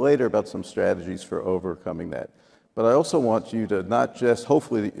a little bit later about some strategies for overcoming that. But I also want you to not just,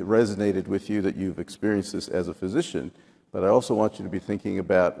 hopefully it resonated with you that you've experienced this as a physician, but I also want you to be thinking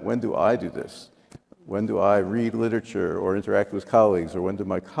about, when do I do this? When do I read literature or interact with colleagues, or when do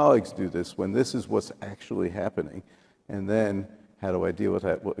my colleagues do this, when this is what's actually happening? And then, how do I deal with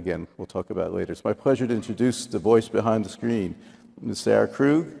that? Well, again, we'll talk about it later. It's my pleasure to introduce the voice behind the screen, Ms. Sarah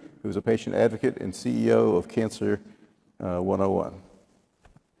Krug, who's a patient advocate and CEO of Cancer 101.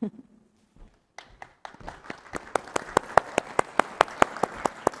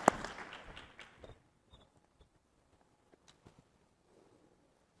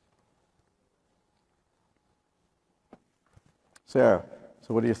 Sarah,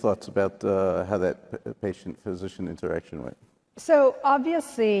 so what are your thoughts about how that patient-physician interaction went? So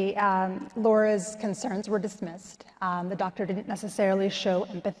obviously, Laura's concerns were dismissed. The doctor didn't necessarily show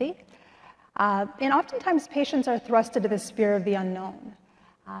empathy. And oftentimes, patients are thrust into this fear of the unknown,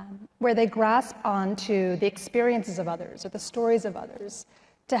 where they grasp onto the experiences of others or the stories of others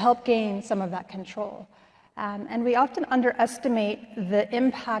to help gain some of that control. And we often underestimate the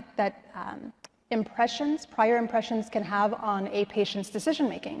impact that prior impressions can have on a patient's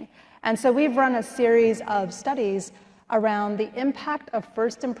decision-making. And so we've run a series of studies around the impact of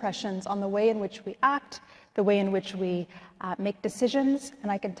first impressions on the way in which we act, the way in which we make decisions. And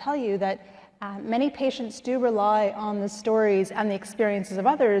I can tell you that many patients do rely on the stories and the experiences of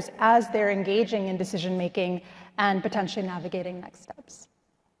others as they're engaging in decision-making and potentially navigating next steps.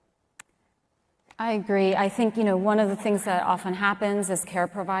 I agree. I think, one of the things that often happens as care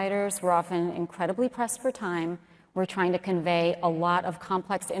providers, we're often incredibly pressed for time. We're trying to convey a lot of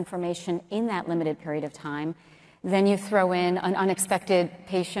complex information in that limited period of time. Then you throw in an unexpected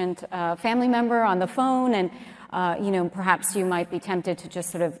patient, family member on the phone, and perhaps you might be tempted to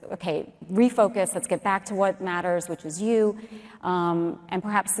just sort of, okay, refocus, let's get back to what matters, which is you. And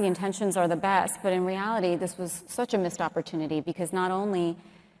perhaps the intentions are the best, but in reality, this was such a missed opportunity, because not only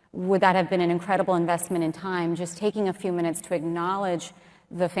would that have been an incredible investment in time, just taking a few minutes to acknowledge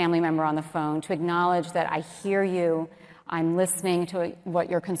the family member on the phone, to acknowledge that I hear you, I'm listening to what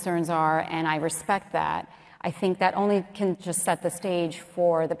your concerns are, and I respect that. I think that only can just set the stage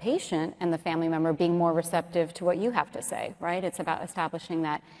for the patient and the family member being more receptive to what you have to say, right? It's about establishing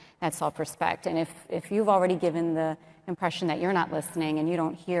that self-respect. And if you've already given the impression that you're not listening and you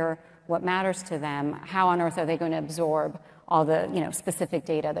don't hear what matters to them, how on earth are they going to absorb all the specific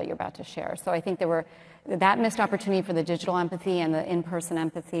data that you're about to share? So I think that missed opportunity for the digital empathy and the in-person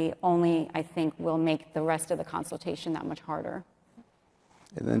empathy only, I think, will make the rest of the consultation that much harder.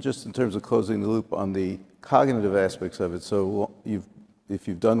 And then just in terms of closing the loop on the cognitive aspects of it, so if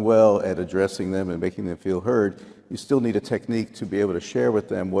you've done well at addressing them and making them feel heard, you still need a technique to be able to share with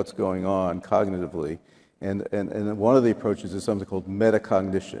them what's going on cognitively. And one of the approaches is something called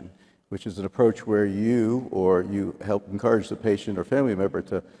metacognition, which is an approach where you help encourage the patient or family member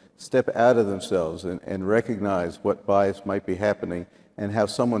to step out of themselves and recognize what bias might be happening, and how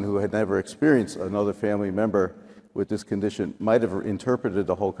someone who had never experienced another family member with this condition might have interpreted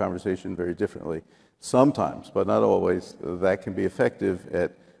the whole conversation very differently. Sometimes, but not always, that can be effective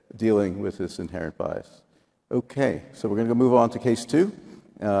at dealing with this inherent bias. Okay, so we're going to move on to case 2.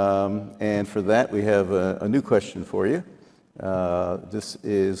 And for that, we have a new question for you. This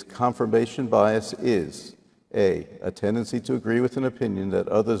is: confirmation bias is A, a tendency to agree with an opinion that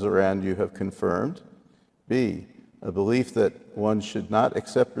others around you have confirmed; B, a belief that one should not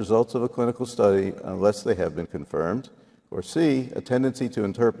accept results of a clinical study unless they have been confirmed; or C, a tendency to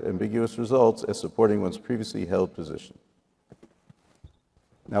interpret ambiguous results as supporting one's previously held position.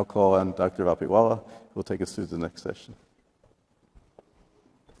 Now call on Dr. Valpiwala, who will take us through the next session.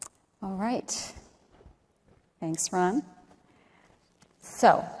 All right. Thanks, Ron.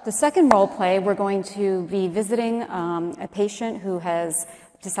 So the second role play, we're going to be visiting a patient who has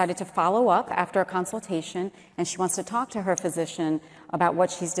decided to follow up after a consultation, and she wants to talk to her physician about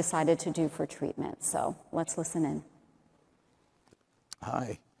what she's decided to do for treatment. So let's listen in.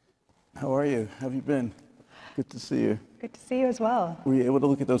 Hi, how are you? How have you been? Good to see you. Good to see you as well. Were you able to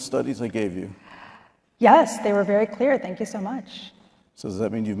look at those studies I gave you? Yes, they were very clear. Thank you so much. So does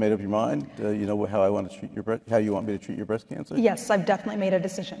that mean you've made up your mind? You know how I want to treat how you want me to treat your breast cancer? Yes, I've definitely made a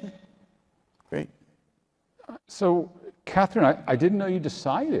decision. Great. So, Catherine, I didn't know you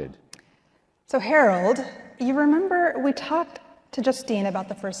decided. So Harold, you remember we talked to Justine about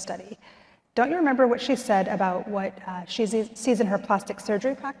the first study. Don't you remember what she said about what she sees in her plastic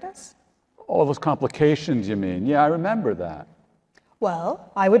surgery practice? All those complications, you mean? Yeah, I remember that.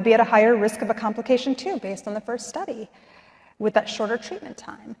 Well, I would be at a higher risk of a complication too, based on the first study, with that shorter treatment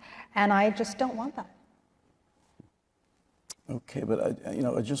time. And I just don't want that. Okay, but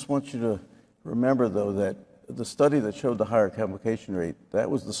I just want you to remember, though, that the study that showed the higher complication rate, that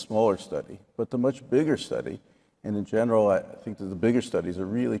was the smaller study. But the much bigger study, and in general, I think that the bigger studies are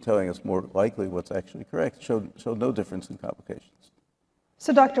really telling us more likely what's actually correct, showed no difference in complications.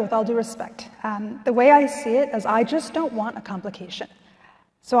 So, doctor, with all due respect, the way I see it is I just don't want a complication.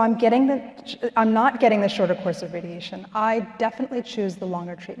 So I'm not getting the shorter course of radiation. I definitely choose the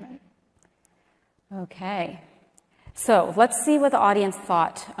longer treatment. Okay. So let's see what the audience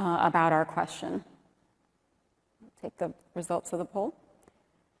thought about our question. Take the results of the poll.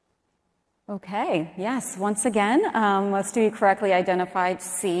 Okay, yes, once again, most of you correctly identified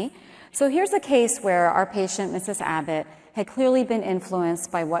C. So here's a case where our patient, Mrs. Abbott, had clearly been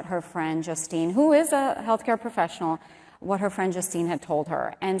influenced by what her friend Justine, who is a healthcare professional, what her friend Justine had told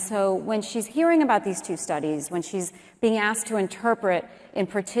her. And so when she's hearing about these two studies, when she's being asked to interpret in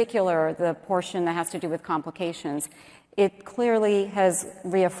particular the portion that has to do with complications, it clearly has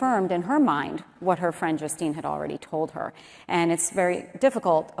reaffirmed in her mind what her friend Justine had already told her. And it's very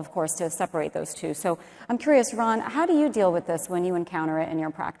difficult, of course, to separate those two. So I'm curious, Ron, how do you deal with this when you encounter it in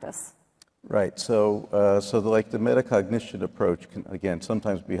your practice? Right. So, the metacognition approach can, again,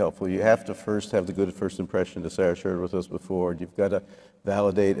 sometimes be helpful. You have to first have the good first impression that Sarah shared with us before. You've got to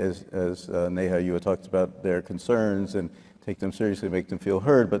validate, as Neha, you had talked about, their concerns and take them seriously, make them feel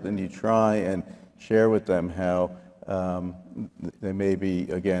heard. But then you try and share with them how they may be,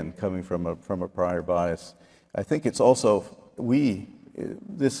 again, coming from a prior bias. I think it's also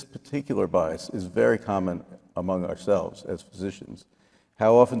this particular bias is very common among ourselves as physicians.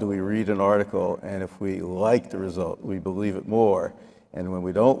 How often do we read an article, and if we like the result, we believe it more, and when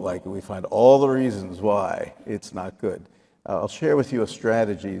we don't like it, we find all the reasons why it's not good. I'll share with you a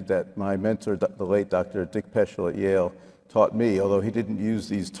strategy that my mentor, the late Dr. Dick Peschel at Yale, taught me, although he didn't use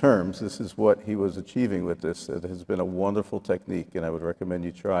these terms. This is what he was achieving with this. It has been a wonderful technique, and I would recommend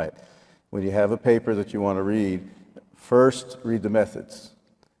you try it. When you have a paper that you want to read, first read the methods.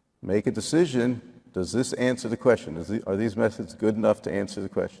 Make a decision. Does this answer the question? Are these methods good enough to answer the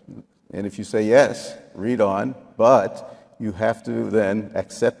question? And if you say yes, read on, but you have to then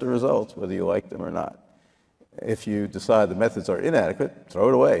accept the results, whether you like them or not. If you decide the methods are inadequate, throw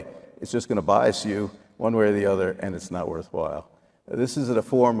it away. It's just going to bias you one way or the other, and it's not worthwhile. This is a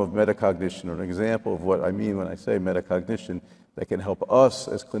form of metacognition, or an example of what I mean when I say metacognition, that can help us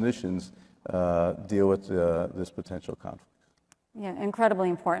as clinicians deal with this potential conflict. Yeah, incredibly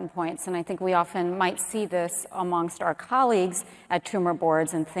important points, and I think we often might see this amongst our colleagues at tumor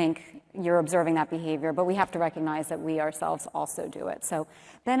boards and think you're observing that behavior, but we have to recognize that we ourselves also do it. So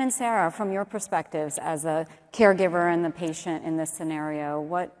Ben and Sarah, from your perspectives as a caregiver and the patient in this scenario,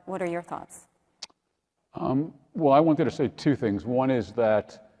 what are your thoughts? Well, I wanted to say two things. One is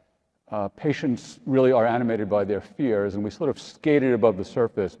that patients really are animated by their fears, and we sort of skated above the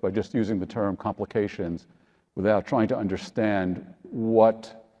surface by just using the term complications without trying to understand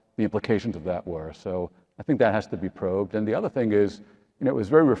what the implications of that were. So I think that has to be probed. And the other thing is, it was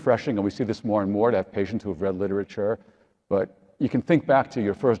very refreshing, and we see this more and more, to have patients who have read literature, but you can think back to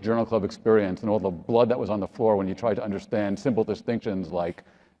your first journal club experience and all the blood that was on the floor when you tried to understand simple distinctions like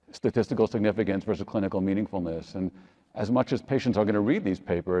statistical significance versus clinical meaningfulness. And as much as patients are going to read these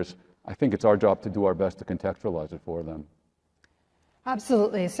papers, I think it's our job to do our best to contextualize it for them.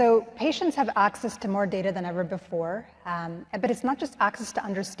 Absolutely. So patients have access to more data than ever before, but it's not just access to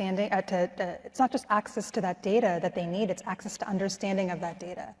understanding. It's not just access to that data that they need. It's access to understanding of that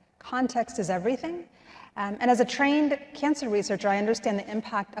data. Context is everything. And as a trained cancer researcher, I understand the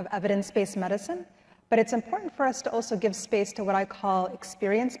impact of evidence-based medicine, but it's important for us to also give space to what I call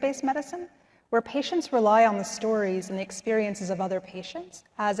experience-based medicine, where patients rely on the stories and the experiences of other patients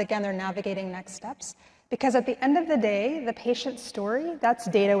as, again, they're navigating next steps. Because at the end of the day, the patient's story, that's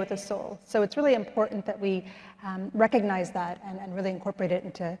data with a soul. So it's really important that we recognize that and really incorporate it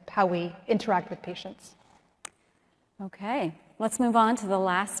into how we interact with patients. Okay, let's move on to the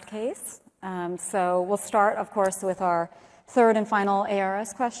last case. So we'll start, of course, with our third and final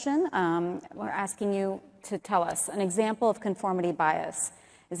ARS question. We're asking you to tell us an example of conformity bias.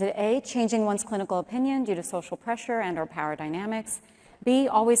 Is it A, changing one's clinical opinion due to social pressure and/or power dynamics? B,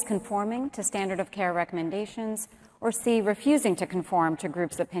 always conforming to standard of care recommendations, or C, refusing to conform to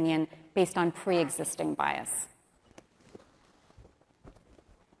group's opinion based on pre-existing bias?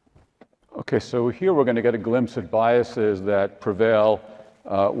 Okay, so here we're going to get a glimpse at biases that prevail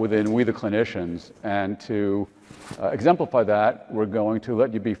within we the clinicians, and to exemplify that, we're going to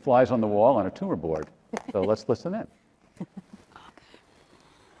let you be flies on the wall on a tumor board. So let's listen in.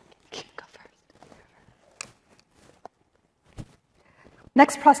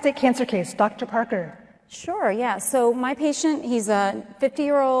 Next prostate cancer case, Dr. Parker. Sure, yeah. So my patient, he's a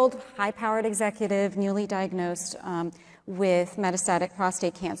 50-year-old, high-powered executive, newly diagnosed with metastatic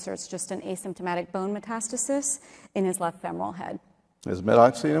prostate cancer. It's just an asymptomatic bone metastasis in his left femoral head. Has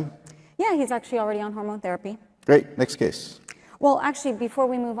Medoc seen him? Yeah, he's actually already on hormone therapy. Great. Next case. Well, actually, before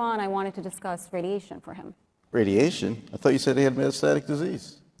we move on, I wanted to discuss radiation for him. Radiation? I thought you said he had metastatic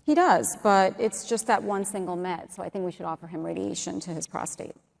disease. He does, but it's just that one single met, so I think we should offer him radiation to his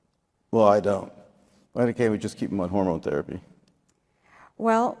prostate. Well, I don't. Why can't we just keep him on hormone therapy?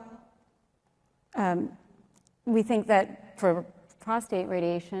 Well, we think that for prostate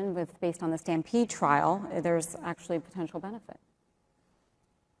radiation, based on the STAMPEDE trial, there's actually potential benefit.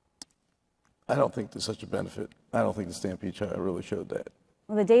 I don't think there's such a benefit. I don't think the STAMPEDE trial really showed that.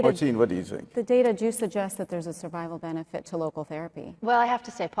 Well, the data, Martine, what do you think? The data do suggest that there's a survival benefit to local therapy. Well, I have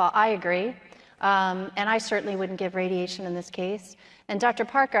to say, Paul, I agree. And I certainly wouldn't give radiation in this case. And Dr.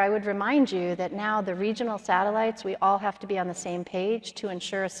 Parker, I would remind you that now the regional satellites, we all have to be on the same page to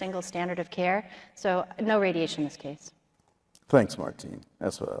ensure a single standard of care. So no radiation in this case. Thanks, Martine.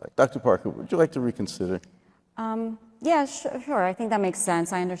 That's what I like. Dr. Parker, would you like to reconsider? Yeah, sure. I think that makes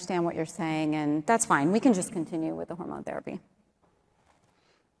sense. I understand what you're saying, and that's fine. We can just continue with the hormone therapy.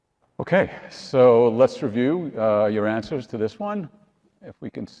 Okay, so let's review your answers to this one. If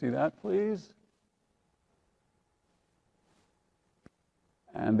we can see that, please.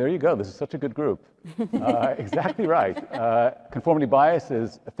 And there you go. This is such a good group. Exactly right. Conformity bias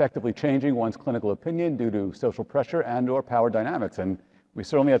is effectively changing one's clinical opinion due to social pressure and/or power dynamics. And we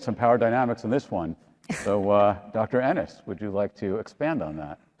certainly had some power dynamics in this one. So, Dr. Ennis, would you like to expand on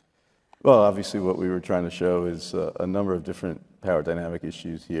that? Well, obviously what we were trying to show is a number of different power dynamic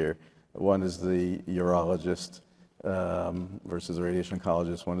issues here. One is the urologist versus the radiation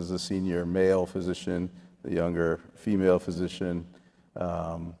oncologist. One is the senior male physician, the younger female physician,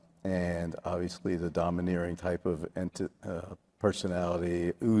 and obviously the domineering type of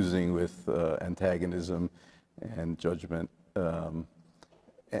personality oozing with antagonism and judgment. And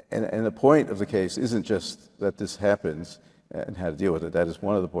the point of the case isn't just that this happens and how to deal with it. That is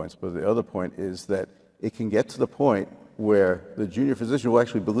one of the points. But the other point is that it can get to the point where the junior physician will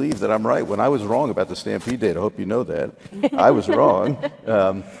actually believe that I'm right when I was wrong about the Stampede data. I hope you know that. I was wrong,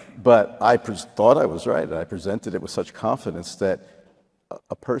 but I thought I was right, and I presented it with such confidence that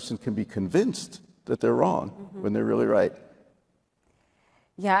a person can be convinced that they're wrong when they're really right.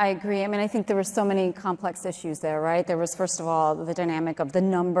 Yeah, I agree. I mean, I think there were so many complex issues there, right? There was, first of all, the dynamic of the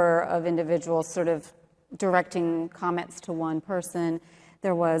number of individuals sort of directing comments to one person.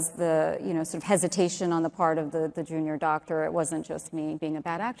 There was the, sort of hesitation on the part of the junior doctor. It wasn't just me being a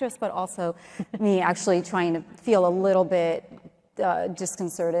bad actress, but also me actually trying to feel a little bit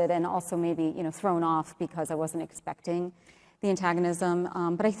disconcerted and also maybe, thrown off because I wasn't expecting the antagonism.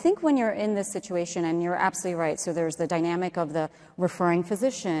 But I think when you're in this situation, and you're absolutely right, so there's the dynamic of the referring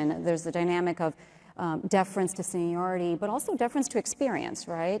physician, there's the dynamic of deference to seniority, but also deference to experience,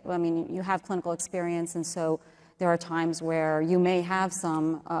 right? I mean, you have clinical experience, and so there are times where you may have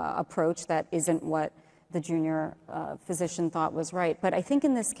some approach that isn't what the junior physician thought was right. But I think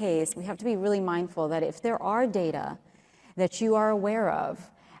in this case, we have to be really mindful that if there are data that you are aware of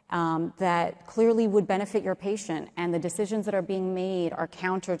that clearly would benefit your patient, and the decisions that are being made are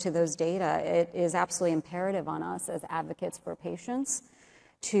counter to those data, it is absolutely imperative on us as advocates for patients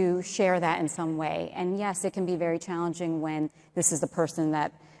to share that in some way. And yes, it can be very challenging when this is the person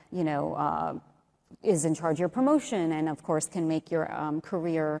that, is in charge of your promotion, and of course can make your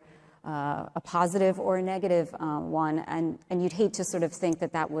career a positive or a negative one. And you'd hate to sort of think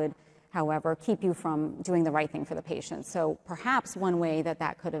that that would, however, keep you from doing the right thing for the patient. So perhaps one way that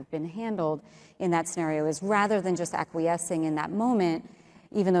that could have been handled in that scenario is, rather than just acquiescing in that moment,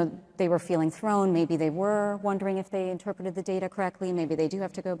 even though they were feeling thrown, maybe they were wondering if they interpreted the data correctly, maybe they do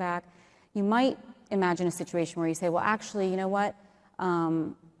have to go back, you might imagine a situation where you say, well, actually, you know what?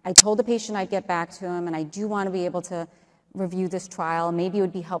 I told the patient I'd get back to him, and I do want to be able to review this trial. Maybe it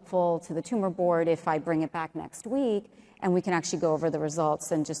would be helpful to the tumor board if I bring it back next week, and we can actually go over the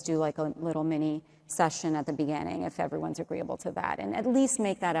results and just do like a little mini session at the beginning if everyone's agreeable to that, and at least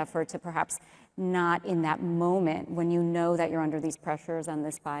make that effort to perhaps not in that moment when you know that you're under these pressures and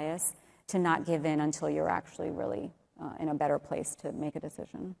this bias, to not give in until you're actually really in a better place to make a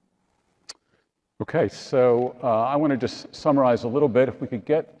decision. Okay, so I want to just summarize a little bit. If we could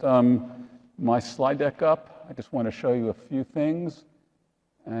get my slide deck up, I just want to show you a few things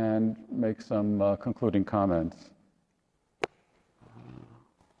and make some concluding comments.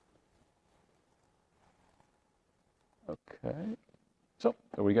 Okay, so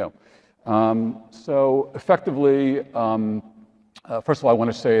there we go. So effectively, first of all, I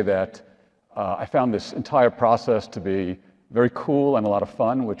want to say that I found this entire process to be very cool and a lot of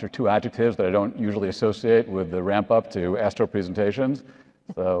fun, which are two adjectives that I don't usually associate with the ramp up to ASTRO presentations.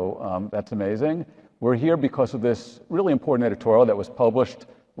 So that's amazing. We're here because of this really important editorial that was published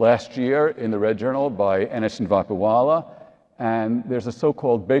last year in the Red Journal by Ennis and Vakuwala. And there's a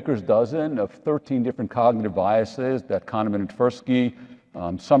so-called baker's dozen of 13 different cognitive biases that Kahneman and Tversky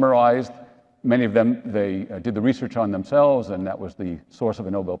summarized. Many of them, they did the research on themselves, and that was the source of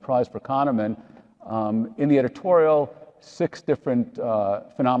a Nobel Prize for Kahneman. In the editorial, 6 different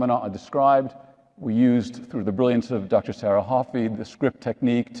phenomena are described. We used, through the brilliance of Dr. Sarah Hoffe, the script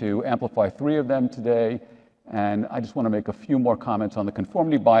technique to amplify 3 of them today. And I just want to make a few more comments on the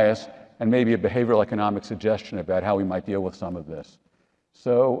conformity bias and maybe a behavioral economic suggestion about how we might deal with some of this.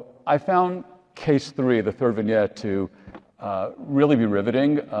 So I found case 3, the third vignette, to really be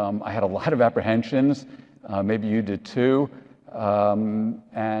riveting. I had a lot of apprehensions. Maybe you did too.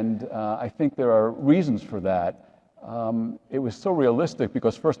 And I think there are reasons for that. It was so realistic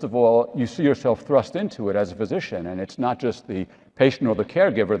because, first of all, you see yourself thrust into it as a physician, and it's not just the patient or the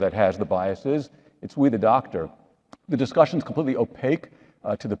caregiver that has the biases, it's we, the doctor. The discussion's completely opaque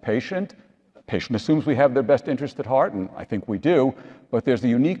to the patient. The patient assumes we have their best interest at heart, and I think we do, but there's a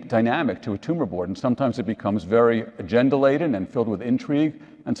unique dynamic to a tumor board, and sometimes it becomes very agenda-laden and filled with intrigue,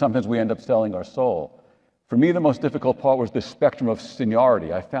 and sometimes we end up selling our soul. For me, the most difficult part was this spectrum of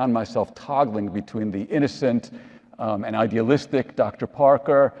seniority. I found myself toggling between the innocent and idealistic Dr.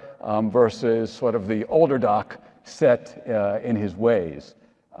 Parker versus sort of the older doc set in his ways.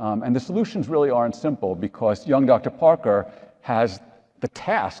 And the solutions really aren't simple because young Dr. Parker has the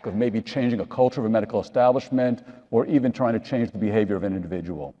task of maybe changing a culture of a medical establishment or even trying to change the behavior of an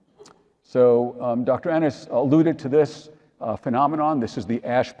individual. So Dr. Ennis alluded to this phenomenon. This is the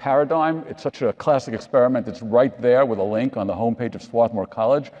ASH paradigm. It's such a classic experiment. It's right there with a link on the homepage of Swarthmore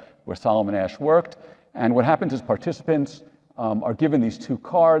College where Solomon Asch worked. And what happens is participants are given these two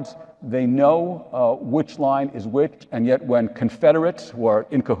cards. They know which line is which, and yet when Confederates who are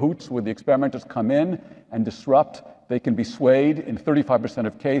in cahoots with the experimenters come in and disrupt, they can be swayed in 35%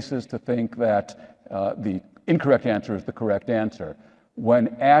 of cases to think that the incorrect answer is the correct answer.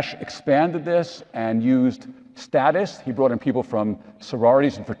 When Asch expanded this and used status, he brought in people from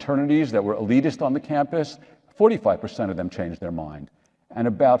sororities and fraternities that were elitist on the campus, 45% of them changed their mind. And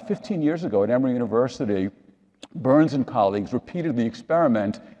about 15 years ago at Emory University, Burns and colleagues repeated the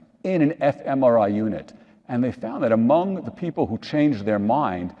experiment in an fMRI unit. And they found that among the people who changed their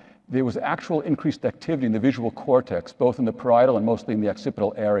mind, there was actual increased activity in the visual cortex, both in the parietal and mostly in the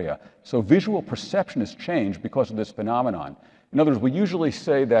occipital area. So visual perception has changed because of this phenomenon. In other words, we usually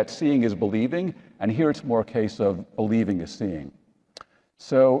say that seeing is believing, and here it's more a case of believing is seeing.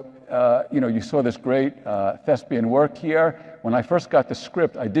 So, you saw this great thespian work here. When I first got the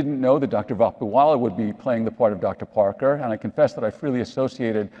script, I didn't know that Dr. Vakpiwala would be playing the part of Dr. Parker, and I confess that I freely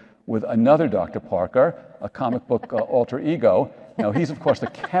associated with another Dr. Parker, a comic book alter ego. Now, he's of course a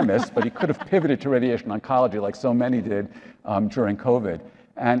chemist, but he could have pivoted to radiation oncology like so many did during COVID.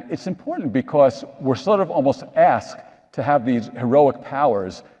 And it's important because we're sort of almost asked to have these heroic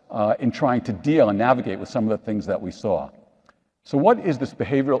powers in trying to deal and navigate with some of the things that we saw. So what is this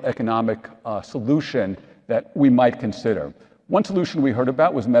behavioral economic solution that we might consider? One solution we heard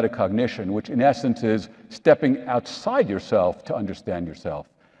about was metacognition, which in essence is stepping outside yourself to understand yourself.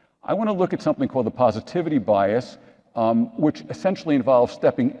 I want to look at something called the positivity bias, which essentially involves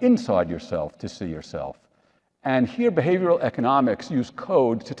stepping inside yourself to see yourself. And here behavioral economics use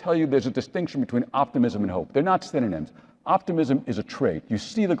code to tell you there's a distinction between optimism and hope. They're not synonyms. Optimism is a trait. You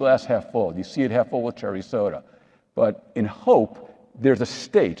see the glass half full. You see it half full with cherry soda. But in hope, there's a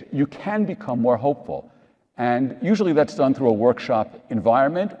state. You can become more hopeful. And usually that's done through a workshop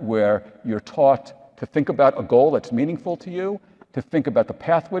environment where you're taught to think about a goal that's meaningful to you, to think about the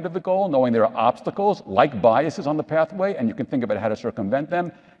pathway to the goal, knowing there are obstacles like biases on the pathway, and you can think about how to circumvent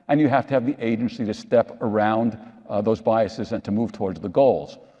them, and you have to have the agency to step around those biases and to move towards the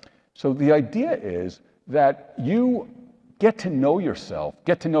goals. So the idea is that you get to know yourself,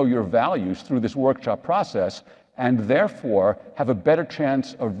 get to know your values through this workshop process, and therefore have a better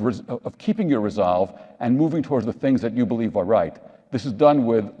chance of keeping your resolve and moving towards the things that you believe are right. This is done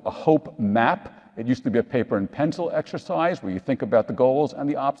with a hope map. It used to be a paper and pencil exercise where you think about the goals and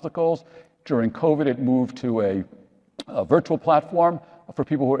the obstacles. During COVID, it moved to a virtual platform for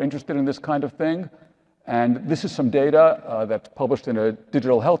people who are interested in this kind of thing. And this is some data that's published in a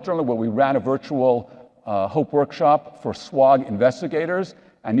digital health journal where we ran a virtual hope workshop for SWOG investigators,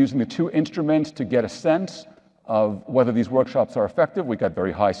 and using the two instruments to get a sense of whether these workshops are effective. We got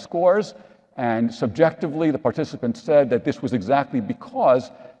very high scores, and subjectively the participants said that this was exactly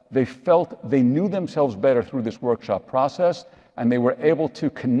because they felt they knew themselves better through this workshop process, and they were able to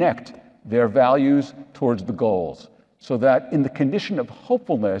connect their values towards the goals, so that in the condition of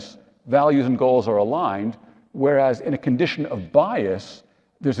hopefulness, values and goals are aligned, whereas in a condition of bias,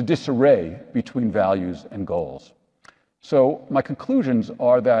 there's a disarray between values and goals. So my conclusions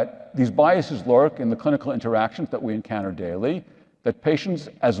are that these biases lurk in the clinical interactions that we encounter daily, that patients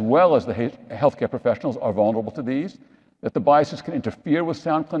as well as the healthcare professionals are vulnerable to these, that the biases can interfere with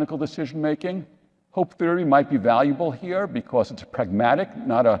sound clinical decision making. Hope theory might be valuable here because it's a pragmatic,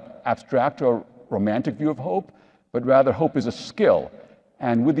 not an abstract or romantic view of hope, but rather hope is a skill.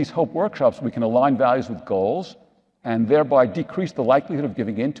 And with these hope workshops, we can align values with goals and thereby decrease the likelihood of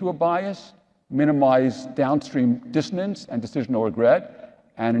giving into a bias, minimize downstream dissonance and decisional regret,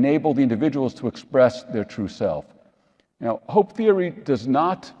 and enable the individuals to express their true self. Now, hope theory does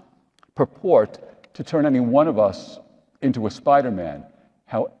not purport to turn any one of us into a Spider-Man.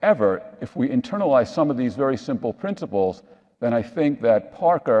 However, if we internalize some of these very simple principles, then I think that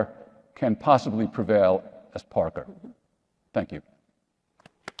Parker can possibly prevail as Parker. Thank you.